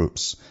different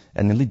groups.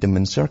 And they lead them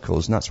in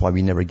circles. And that's why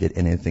we never get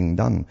anything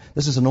done.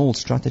 This is an old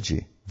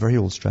strategy. Very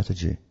old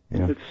strategy.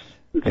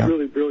 It's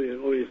really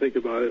brilliant when you think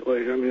about it.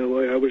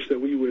 I wish that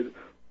we would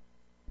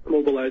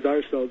mobilize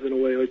ourselves in a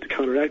way to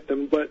counteract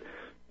them. But,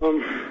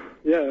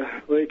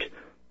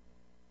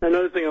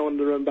 another thing I wanted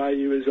to run by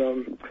you is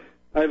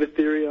I have a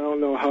theory. I don't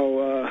know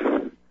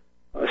how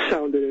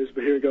sound it is,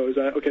 but here it goes.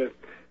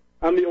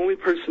 I'm the only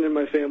person in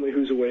my family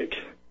who's awake.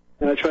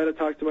 And I try to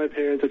talk to my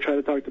parents. I try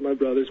to talk to my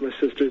brothers, my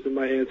sisters, and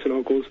my aunts and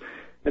uncles.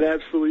 And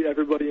absolutely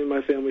everybody in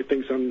my family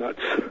thinks I'm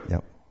nuts.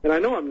 Yep. And I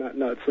know I'm not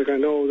nuts. I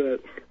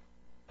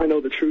know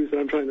the truth,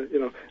 and I'm trying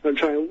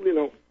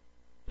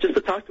just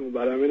to talk to them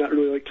about it. Not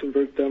really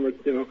convert them or,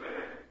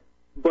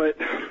 but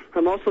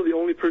I'm also the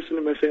only person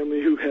in my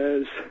family who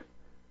has,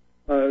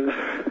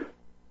 I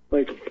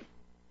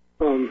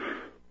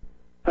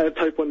have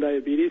type 1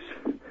 diabetes.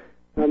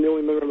 I'm the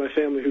only member of my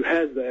family who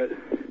has that.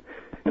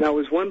 And I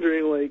was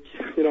wondering,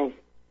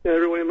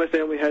 everyone in my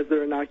family has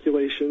their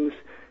inoculations.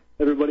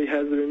 Everybody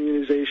has their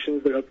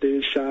immunizations, their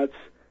updated shots.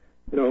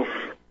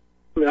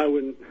 I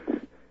wouldn't.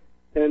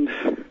 And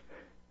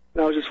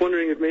I was just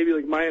wondering if maybe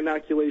my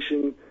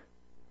inoculation,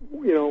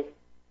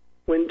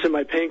 went to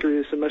my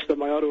pancreas and messed up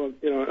my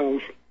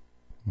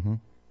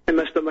and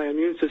messed up my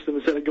immune system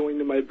instead of going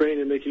to my brain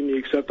and making me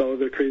accept all of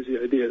their crazy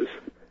ideas.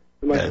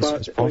 Am I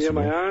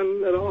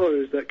on at all, or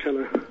is that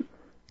kind of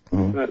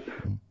not?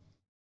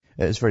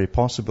 It's very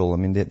possible.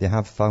 They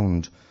have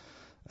found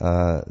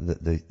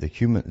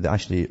the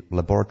actually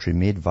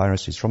laboratory-made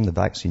viruses from the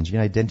vaccines. You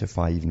can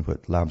identify even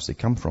what labs they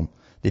come from.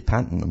 They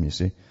patent them, you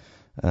see.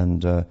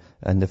 And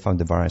they found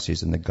the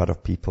viruses in the gut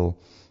of people.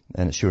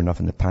 And sure enough,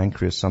 in the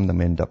pancreas, some of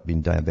them end up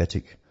being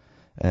diabetic.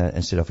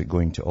 Instead of it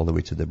going all the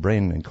way to the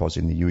brain and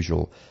causing the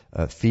usual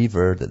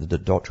fever that the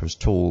doctor was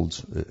told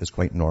is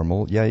quite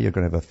normal. Yeah, you're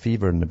going to have a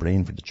fever in the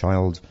brain for the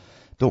child.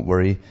 Don't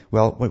worry.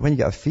 Well, when you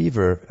get a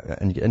fever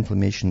and you get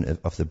inflammation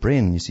of the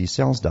brain, you see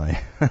cells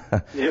die.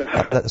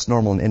 Yeah. That's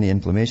normal in any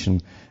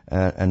inflammation.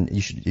 And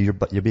your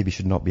baby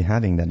should not be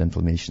having that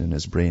inflammation in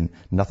his brain.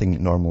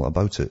 Nothing normal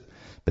about it.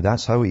 But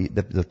that's how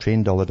they've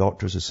trained all the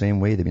doctors the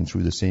same way. They've been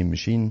through the same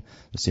machine,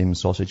 the same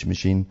sausage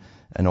machine,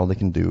 and all they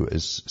can do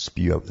is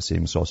spew out the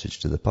same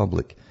sausage to the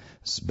public.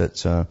 But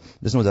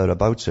there's no doubt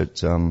about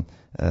it.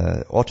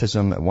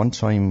 Autism at one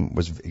time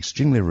was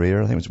extremely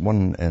rare. I think it was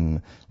 1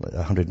 in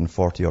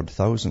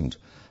 140,000.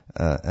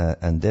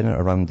 And then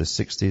around the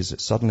 60s,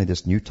 suddenly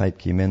this new type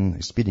came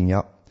in, speeding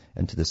up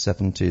into the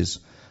 70s,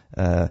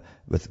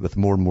 with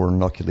more and more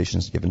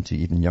inoculations given to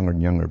even younger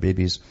and younger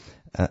babies.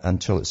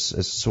 Until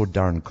it's so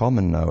darn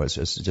common now.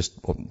 It's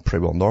just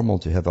pretty well normal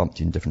to have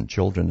umpteen different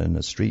children in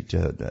the street.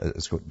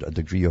 It's got a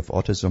degree of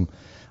autism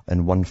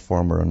in one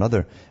form or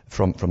another,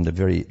 from the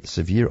very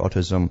severe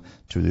autism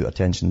to the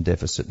attention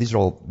deficit. These are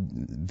all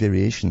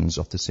variations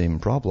of the same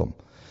problem.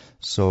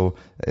 So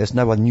it's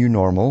now a new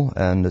normal,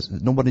 and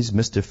nobody's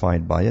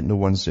mystified by it. No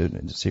one's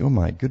saying, oh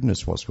my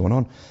goodness, what's going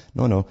on?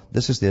 No,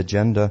 this is the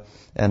agenda.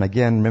 And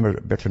again, remember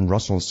Bertrand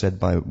Russell said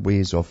by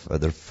ways of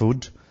their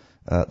food,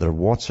 their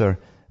water,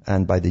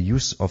 and by the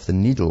use of the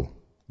needle,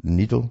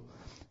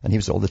 and he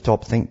was at all the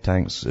top think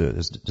tanks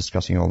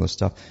discussing all this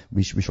stuff,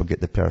 we shall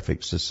get the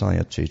perfect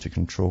society to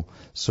control.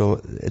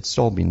 So it's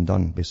all been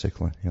done,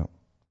 basically. Yeah.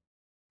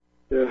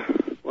 Yeah.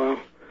 Wow.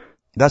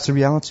 That's the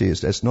reality.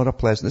 It's not a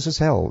pleasant. This is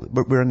hell.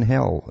 We're in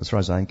hell, as far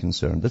as I'm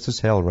concerned. This is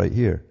hell right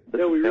here.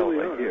 Yeah, we really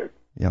are. Here.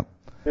 Yeah.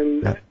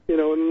 And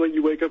and when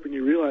you wake up and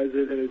you realize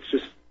it, and it's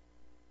just,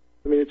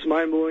 it's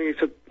mind blowing.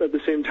 Except at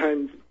the same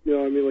time,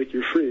 like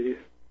you're free.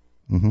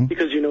 Mm-hmm.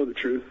 Because you know the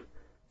truth.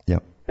 Yeah.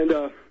 And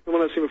one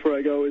last thing before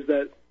I go is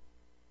that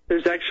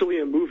there's actually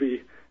a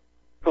movie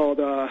called,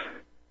 I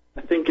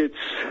think it's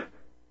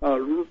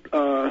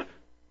Repo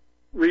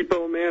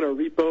Man or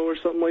Repo or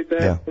something like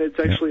that. Yeah. And it's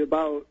actually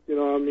about,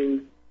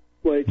 an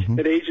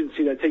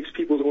agency that takes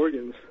people's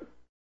organs.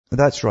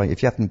 That's right.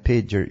 If you haven't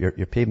paid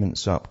your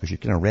payments up because you're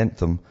going to rent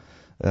them,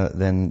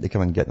 then they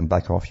come and get them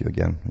back off you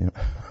again. Yeah.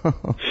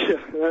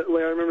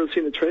 I remember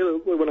seeing the trailer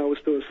when I was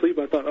still asleep.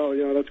 I thought,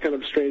 that's kind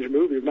of a strange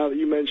movie. Now that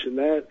you mentioned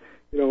that,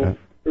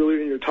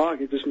 earlier in your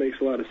talk, it just makes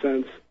a lot of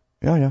sense.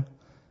 Yeah.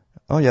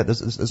 Oh yeah,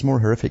 there's more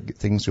horrific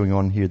things going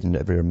on here than you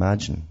ever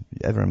imagine.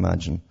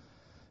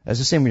 It's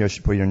the same where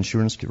your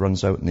insurance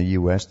runs out in the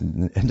US,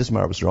 and it doesn't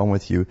matter what's wrong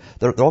with you.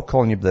 They're all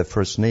calling you by their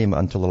first name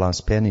until the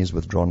last penny is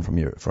withdrawn from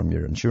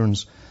your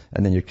insurance,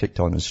 and then you're kicked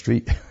on the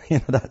street.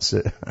 That's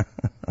it.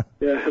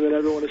 Yeah, and then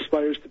everyone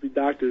aspires to be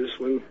doctors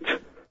when.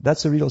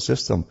 That's the real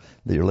system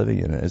that you're living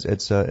in.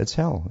 It's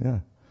hell. Yeah.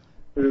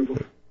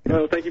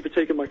 Well, thank you for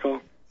taking my call.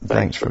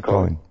 Thanks for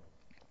calling.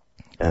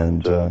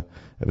 And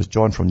it was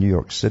John from New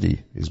York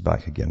City who's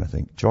back again, I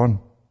think. John,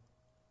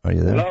 are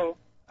you there?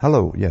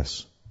 Hello,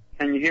 yes.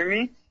 Can you hear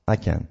me? I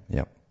can,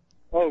 yeah.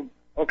 Oh,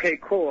 okay,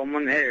 cool. I'm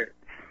on the air.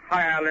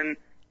 Hi, Alan.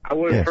 I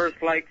would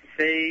first like to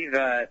say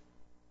that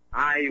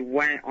I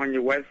went on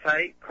your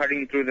website,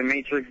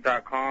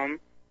 cuttingthroughthematrix.com,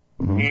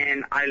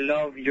 and I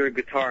love your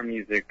guitar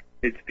music.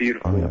 It's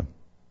beautiful. Oh, yeah.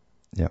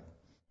 Yeah.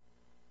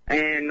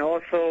 And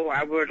also,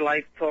 I would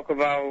like to talk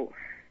about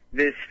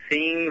this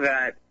thing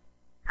that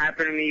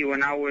happened to me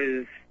when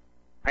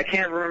I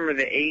can't remember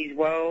the age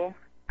well.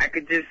 I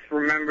could just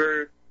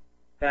remember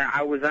that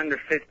I was under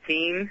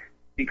 15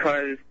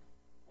 because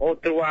all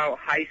throughout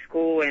high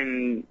school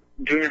and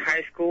junior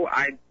high school,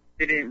 I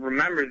didn't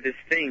remember this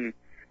thing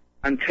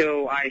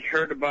until I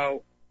heard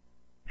about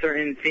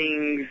certain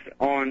things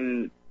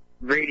on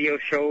radio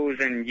shows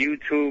and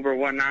YouTube or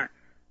whatnot.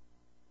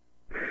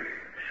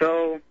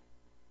 So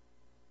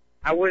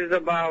I was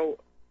about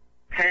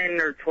 10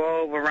 or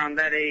 12, around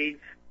that age,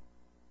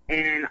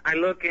 and I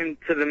look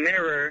into the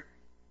mirror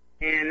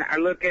and I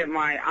look at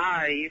my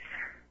eyes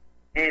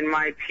and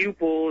my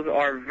pupils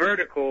are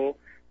vertical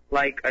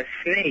like a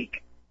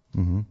snake.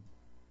 Mm-hmm.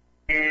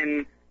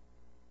 And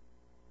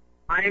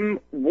I'm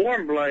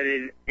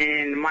warm-blooded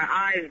and my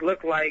eyes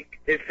look like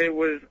if it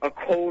was a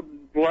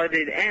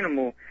cold-blooded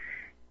animal.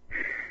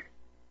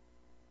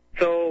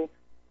 So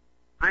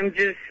I'm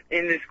just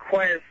in this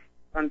quest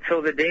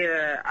until the day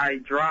that I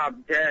drop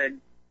dead.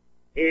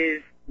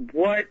 Is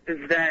what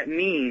does that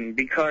mean?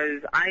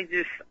 Because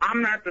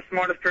I'm not the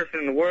smartest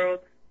person in the world.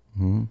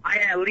 Mm-hmm. I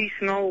at least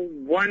know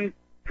 1%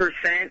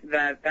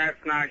 that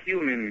that's not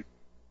human.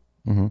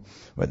 Mm-hmm.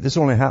 But this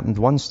only happened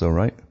once though,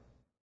 right?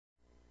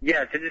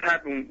 Yes, it just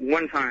happened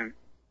one time.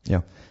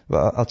 Yeah.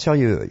 Well, I'll tell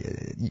you,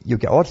 you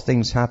get odd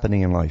things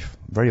happening in life.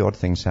 Very odd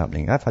things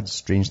happening. I've had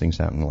strange things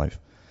happen in life.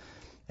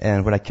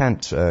 And when I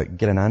can't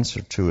get an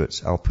answer to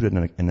it, I'll put it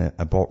in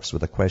a box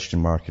with a question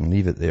mark and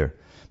leave it there.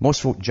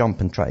 Most folk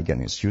jump and try to get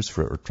an excuse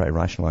for it or try to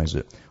rationalize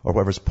it. Or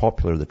whatever's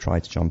popular, they try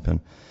to jump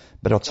in.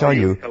 But I'll tell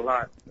you, a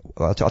lot.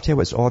 I'll tell you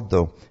what's odd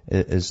though,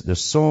 is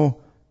there's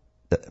so,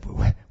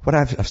 what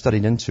I've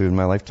studied into in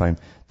my lifetime,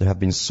 there have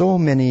been so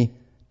many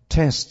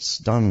tests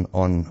done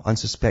on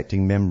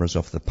unsuspecting members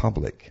of the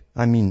public.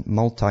 I mean,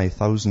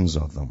 multi-thousands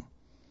of them.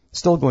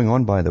 Still going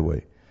on, by the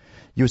way.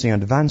 Using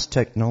advanced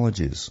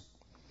technologies.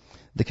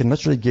 They can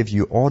literally give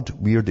you odd,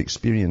 weird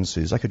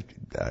experiences.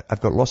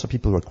 I've got lots of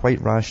people who are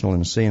quite rational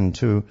and sane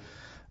too,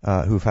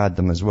 who've had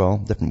them as well,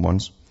 different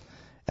ones.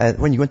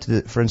 When you go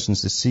into for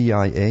instance, the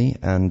CIA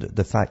and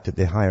the fact that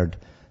they hired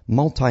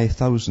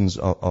multi-thousands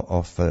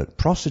of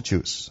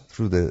prostitutes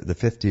through the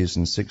 50s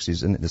and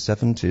 60s and the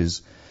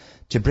 70s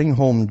to bring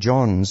home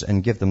Johns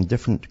and give them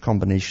different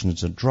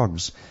combinations of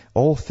drugs,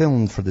 all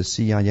filmed for the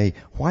CIA.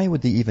 Why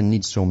would they even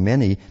need so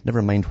many?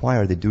 Never mind, why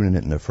are they doing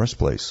it in the first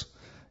place?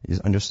 You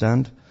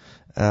understand?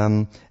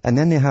 And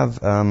then they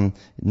have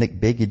Nick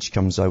Begich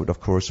comes out, of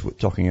course,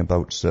 talking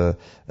about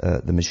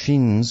the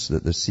machines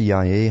that the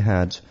CIA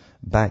had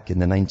back in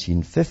the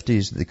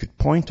 1950s. They could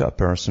point at a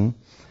person,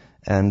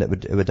 and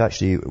it would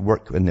actually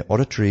work in the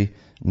auditory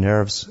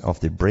nerves of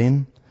the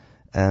brain,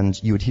 and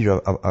you would hear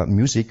a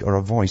music or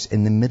a voice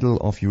in the middle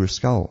of your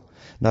skull.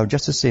 Now,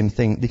 just the same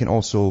thing, they can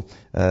also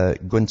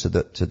go into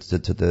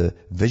the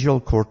visual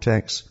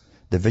cortex,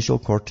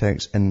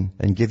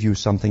 and give you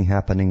something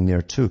happening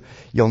there too.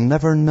 You'll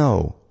never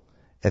know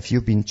if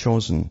you've been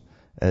chosen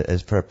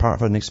as for a part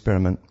of an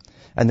experiment.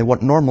 And they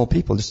want normal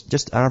people,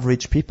 just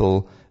average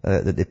people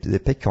that they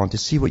pick on to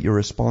see what your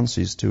response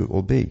is to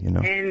obey, you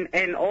know.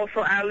 And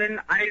also, Alan,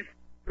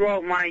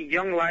 throughout my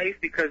young life,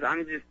 because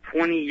I'm just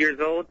 20 years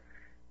old,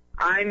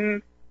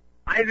 I've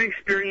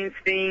experienced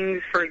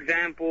things. For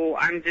example,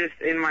 I'm just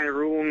in my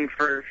room.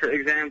 For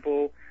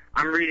example,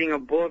 I'm reading a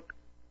book.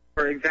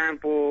 For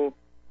example,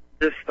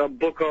 just a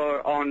book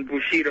on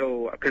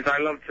Bushido, because I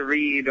love to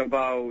read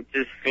about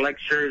just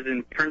lectures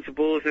and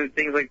principles and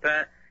things like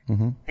that.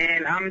 Mm-hmm.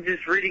 And I'm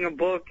just reading a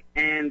book,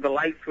 and the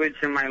light switch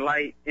in my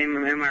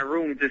my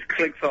room just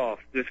clicks off.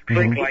 Just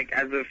click, like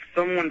as if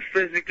someone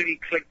physically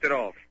clicked it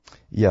off.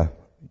 Yeah.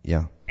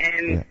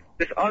 And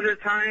this other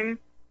time,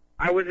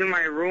 I was in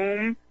my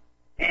room,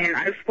 and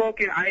I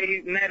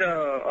met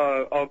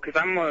because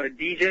I'm a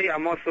DJ,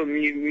 I'm also a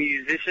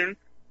musician.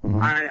 Mm-hmm.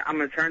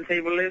 I'm a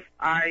turntablist.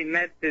 I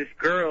met this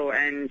girl,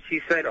 and she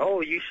said,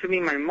 "Oh, you should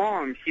meet my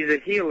mom. She's a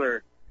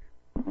healer."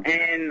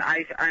 And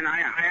I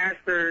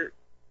asked her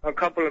a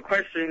couple of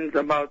questions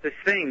about this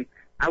thing.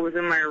 I was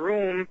in my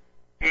room,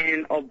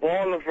 and a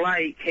ball of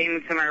light came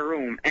into my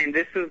room. And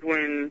this was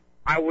when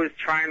I was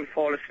trying to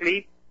fall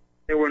asleep.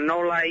 There were no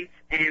lights,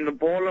 and the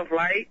ball of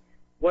light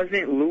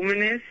wasn't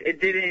luminous.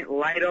 It didn't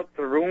light up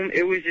the room.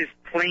 It was just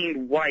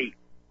plain white,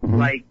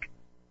 like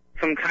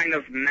some kind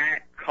of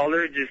matte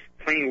color, just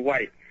plain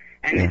white.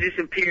 And it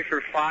disappeared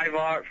for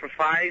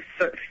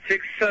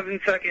 6, 7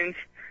 seconds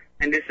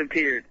and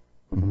disappeared.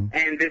 Mm-hmm.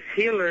 And this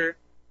healer,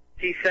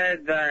 she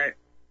said that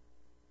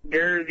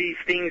there are these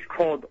things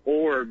called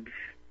orbs.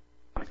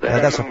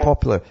 It's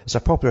a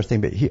popular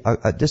thing,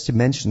 but just to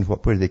mention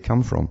where they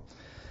come from.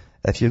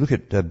 If you look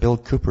at Bill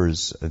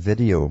Cooper's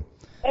video.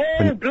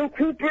 Oh, Bill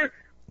Cooper!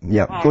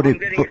 Yeah, I'm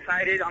getting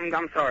excited.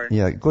 I'm sorry.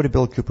 Yeah, go to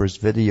Bill Cooper's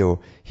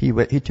video. He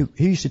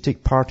used to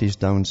take parties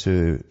down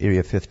to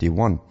Area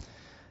 51,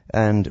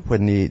 and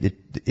when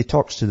he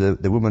talks to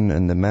the woman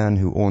and the man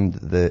who owned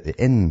the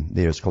inn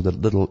there, it's called the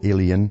Little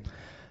Alien,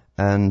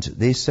 and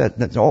they said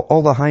that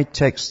all the high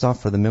tech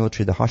stuff for the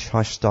military, the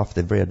hush stuff,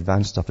 the very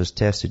advanced stuff is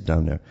tested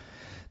down there.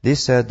 They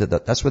said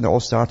that's when it all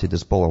started,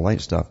 this ball of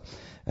light stuff,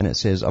 and it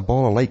says a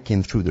ball of light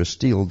came through their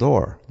steel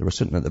door. They were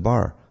sitting at the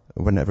bar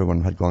when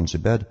everyone had gone to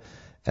bed.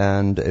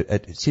 And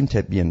it seemed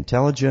to be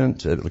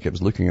intelligent. It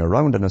was looking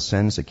around in a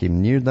sense. It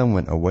came near them,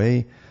 went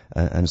away,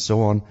 and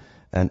so on.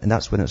 And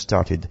that's when it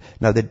started.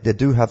 Now, they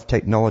do have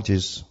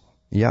technologies.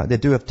 Yeah, they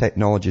do have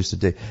technologies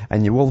today.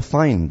 And you will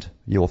find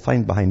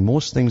behind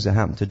most things that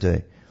happen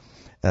today,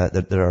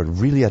 that there are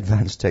really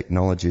advanced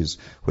technologies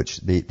which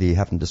they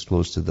haven't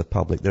disclosed to the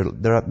public.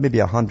 They're maybe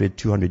 100,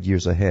 200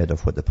 years ahead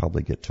of what the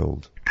public get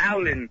told.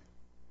 Alan,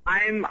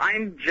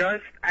 I'm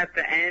just at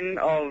the end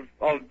of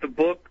the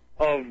book,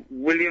 of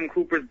William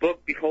Cooper's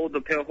book, Behold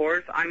the Pale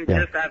Horse. I'm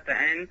just at the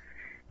end,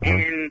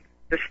 and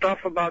the stuff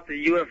about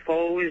the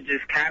UFOs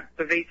just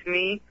captivates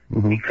me,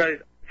 because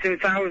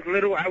since I was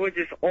little, I would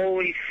just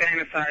always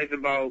fantasize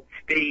about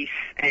space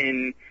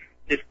and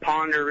just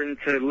ponder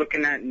into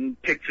looking at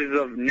pictures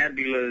of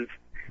nebulas.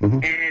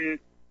 And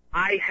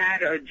I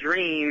had a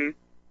dream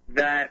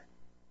that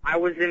I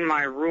was in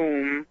my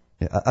room.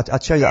 Yeah, I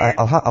tell you,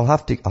 I'll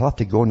have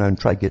to go now and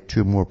try to get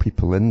 2 more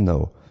people in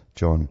though,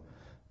 John.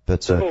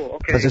 But,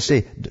 okay. As I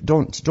say,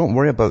 don't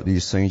worry about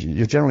these things.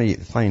 You generally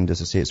find,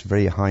 as I say, it's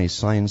very high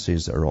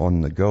sciences that are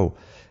on the go.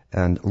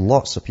 And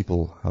lots of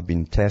people have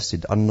been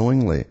tested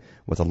unknowingly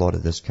with a lot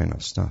of this kind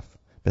of stuff.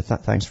 But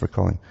thanks for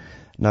calling.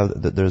 Now,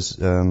 there's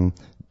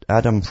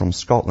Adam from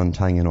Scotland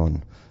hanging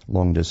on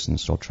long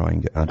distance. I'll try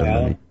and get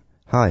Adam.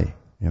 Hi.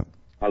 Yep.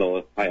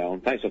 Hello. Hi,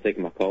 Alan. Thanks for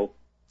taking my call.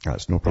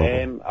 That's no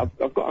problem.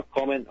 I've got a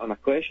comment on a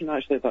question,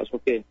 actually, if that's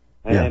okay.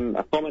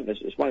 A comment,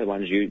 it's one of the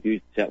ones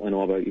you certainly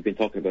know about. You've been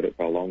talking about it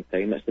for a long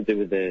time. It's to do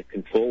with the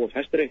control of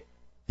history.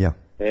 Yeah.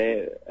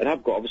 And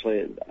I've got,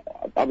 obviously,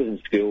 I was in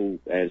school,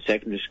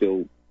 secondary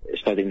school,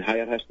 studying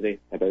higher history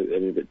about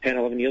 10,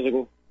 11 years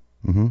ago.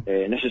 Mm-hmm.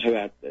 And this is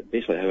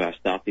how I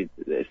started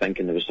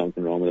thinking there was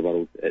something wrong with the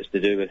world. It's to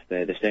do with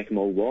the Second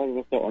World War we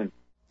were taught on.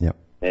 Yeah.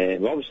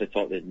 We obviously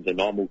taught the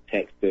normal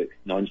textbook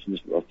nonsense.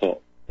 We were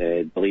taught,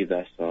 believe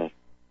this or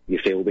you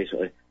fail,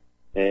 basically.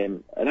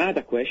 And I had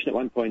a question at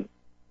one point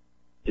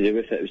to do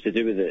with it. It was to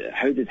do with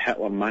how did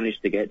Hitler manage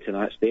to get to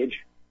that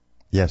stage?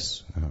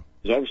 Yes. Uh-huh.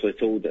 He was obviously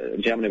told that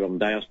Germany were in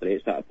dire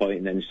straits at a point,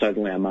 and then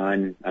suddenly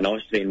an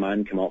Austrian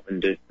man came up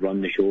and just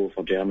run the show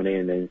for Germany,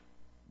 and then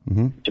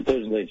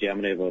supposedly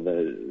Germany were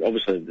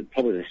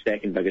probably the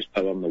second biggest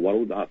power in the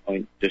world at that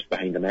point, just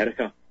behind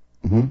America.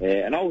 Mm-hmm.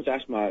 And I always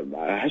ask my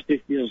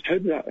history students, how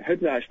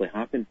did that actually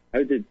happen?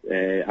 How did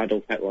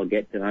Adolf Hitler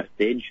get to that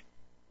stage?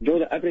 You know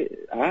that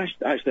I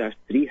actually asked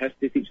 3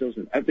 history teachers,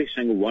 and every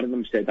single one of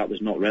them said that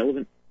was not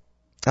relevant.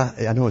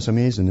 I know, it's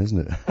amazing,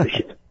 isn't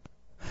it?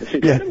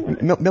 Yeah,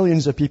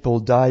 millions of people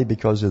die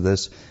because of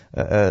this.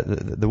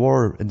 The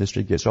war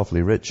industry gets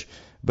awfully rich,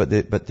 but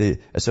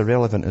it's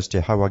irrelevant as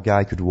to how a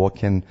guy could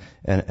walk in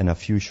a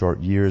few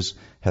short years,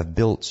 have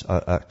built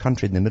a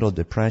country in the middle of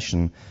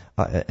depression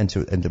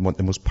into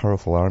the most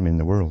powerful army in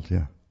the world.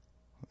 Yeah.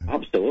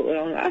 Absolutely.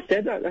 I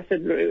said that. I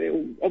said,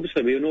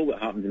 obviously we know what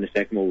happened in the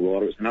Second World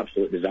War. It was an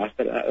absolute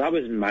disaster. That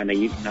was my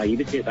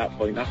naivety at that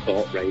point. I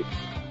thought, right.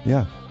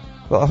 Yeah.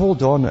 Well,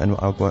 hold on, and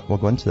we'll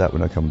go into that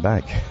when I come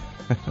back.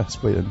 That's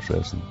quite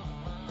interesting.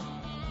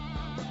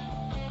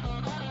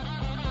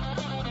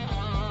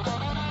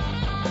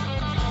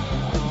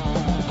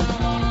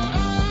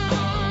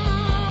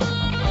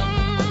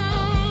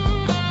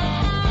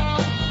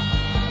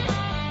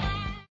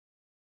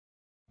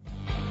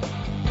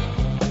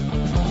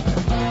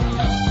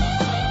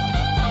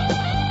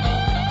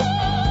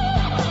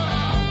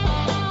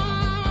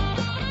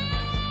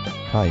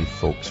 Hi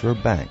folks, we're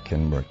back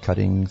and we're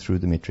cutting through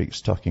the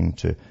matrix, talking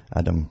to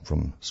Adam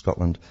from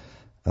Scotland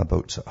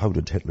about how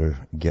did Hitler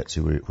get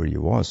to where he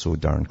was so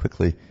darn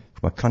quickly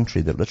from a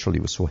country that literally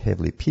was so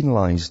heavily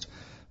penalized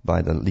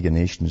by the League of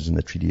Nations and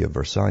the Treaty of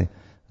Versailles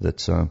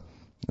that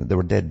they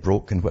were dead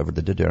broke, and whatever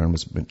they did earn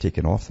was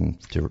taken off them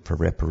for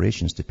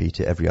reparations to pay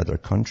to every other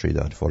country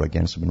that had fought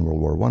against them in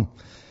World War I.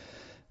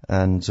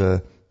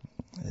 And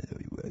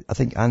I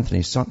think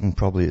Anthony Sutton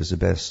probably is the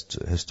best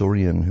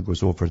historian who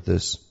goes over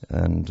this,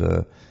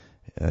 and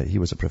he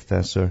was a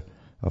professor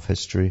of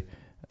history,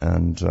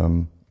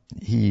 and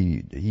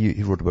he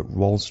wrote about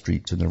Wall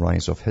Street and the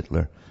rise of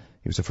Hitler.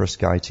 He was the first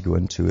guy to go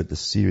into it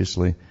this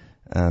seriously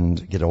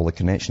and get all the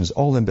connections.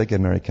 All the big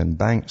American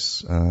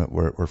banks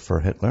were for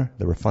Hitler.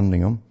 They were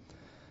funding him,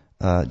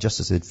 just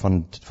as they'd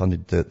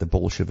funded the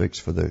Bolsheviks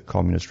for the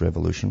communist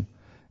revolution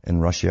in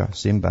Russia,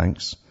 same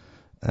banks.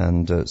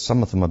 And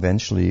some of them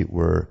eventually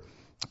were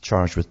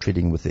charged with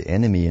trading with the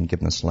enemy and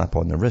given a slap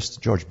on the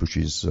wrist. George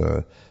Bush's,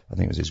 I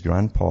think it was his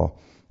grandpa,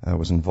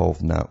 was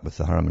involved in that with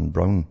the Harriman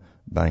Brown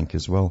Bank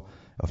as well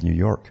of New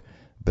York.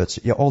 But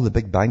yeah, all the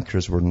big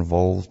bankers were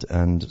involved,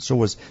 and so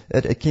was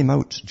it came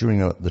out during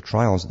the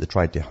trials that they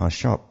tried to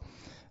hush up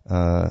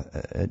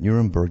at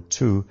Nuremberg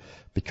too,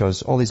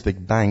 because all these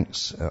big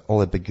banks, all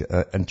the big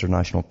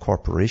international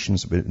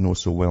corporations that we know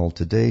so well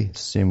today,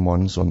 same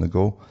ones on the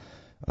go,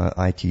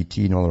 ITT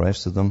and all the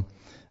rest of them,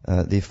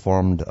 they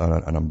formed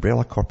an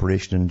umbrella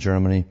corporation in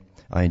Germany,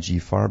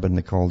 IG Farben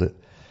they called it,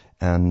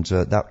 and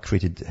that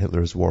created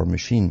Hitler's war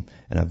machine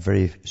in a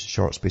very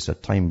short space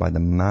of time by the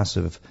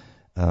massive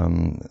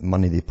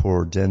money they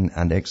poured in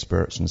and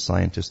experts and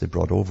scientists they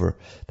brought over.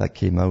 That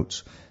came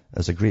out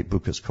as a great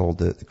book. It's called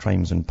The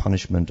Crimes and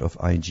Punishment of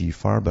IG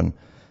Farben.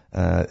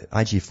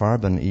 IG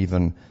Farben,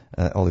 even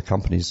all the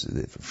companies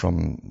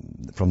from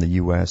the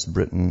US,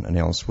 Britain and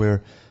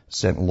elsewhere,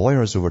 sent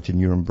lawyers over to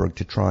Nuremberg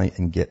to try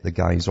and get the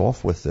guys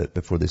off with it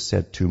before they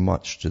said too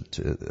much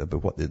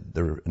about what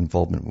their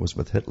involvement was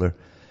with Hitler.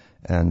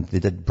 And they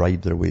did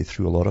bribe their way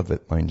through a lot of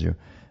it, mind you,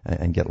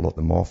 and get a lot of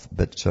them off.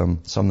 But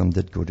some of them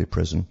did go to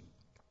prison.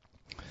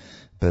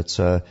 But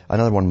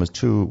another one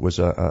was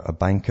a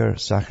banker,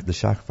 the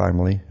Schach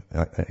family,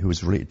 who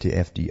was related to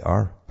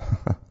FDR.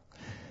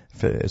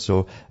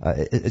 So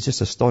it's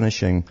just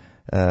astonishing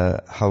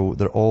how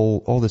they're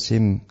all the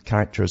same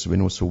characters we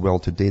know so well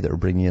today that are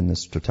bringing in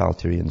this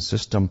totalitarian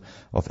system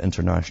of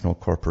international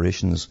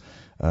corporations,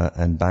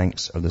 and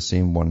banks are the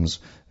same ones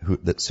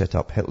that set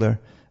up Hitler,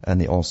 and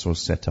they also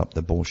set up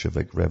the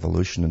Bolshevik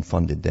Revolution and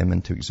funded them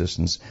into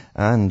existence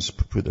and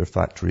put their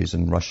factories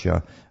in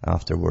Russia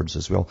afterwards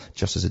as well,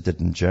 just as it did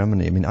in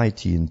Germany. I mean,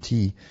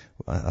 IT&T,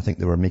 I think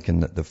they were making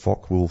the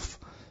Focke-Wulf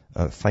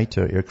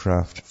fighter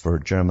aircraft for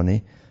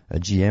Germany.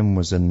 GM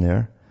was in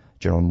there,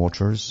 General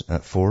Motors,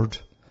 Ford.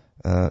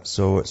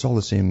 So it's all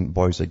the same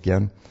boys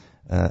again.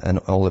 And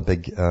all the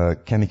big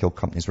chemical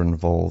companies were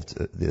involved.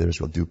 There's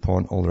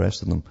DuPont, all the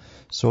rest of them.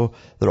 So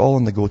they're all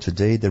on the go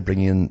today. They're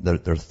bringing in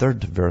their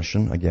third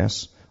version, I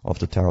guess, of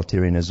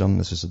totalitarianism.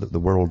 This is the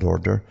world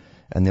order.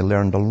 And they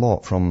learned a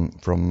lot from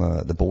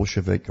the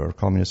Bolshevik or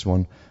communist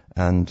one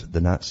and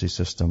the Nazi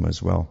system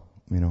as well,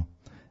 And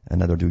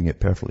now they're doing it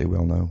perfectly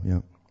well now,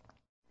 yeah.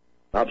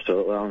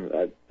 Absolutely.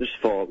 I just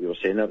thought what you were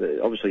saying there, but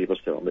obviously you were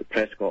talking about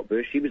Prescott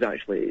Bush. He was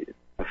actually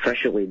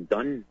officially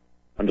done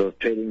under the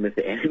Trading with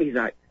the Enemies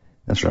Act.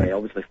 That's right.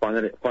 Obviously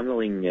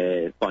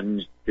funneling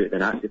funds to the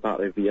Nazi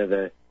Party via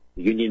the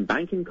Union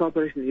Banking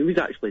Corporation. He was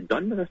actually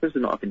done with this. This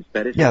is not a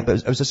conspiracy. Yeah, but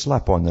it was a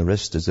slap on the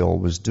wrist, as they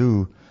always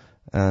do.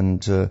 And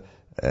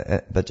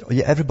but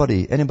yeah,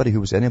 anybody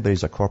who was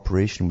anybody's a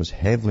corporation was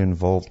heavily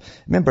involved.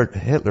 Remember,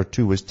 Hitler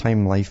too was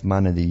Time Life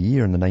Man of the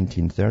Year in the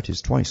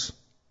 1930s twice.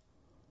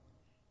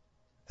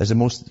 As the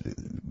most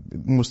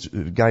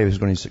guy who's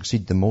going to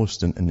succeed the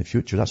most in the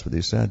future. That's what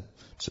they said.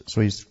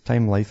 So he's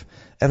Time Life.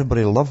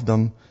 Everybody loved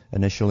him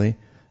initially,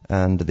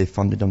 and they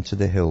funded him to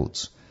the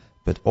hilt.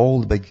 But all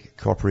the big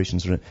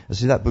corporations are in. I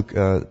see that book,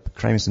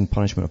 Crimes and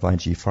Punishment of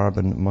I.G.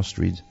 Farben, must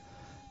read.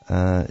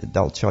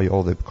 That'll tell you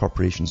all the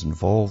corporations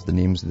involved, the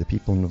names of the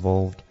people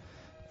involved.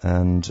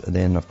 And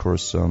then, of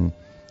course,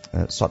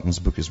 Sutton's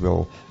book as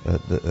well,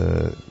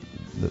 the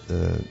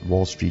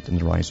Wall Street and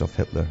the Rise of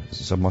Hitler.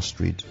 This is a must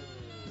read.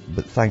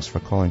 But thanks for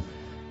calling.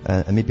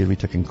 And maybe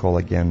Rita can call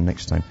again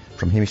next time.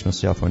 From Hamish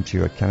myself,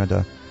 Ontario,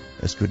 Canada,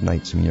 it's good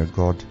night, and may your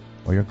God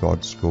or your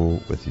gods go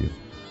with you.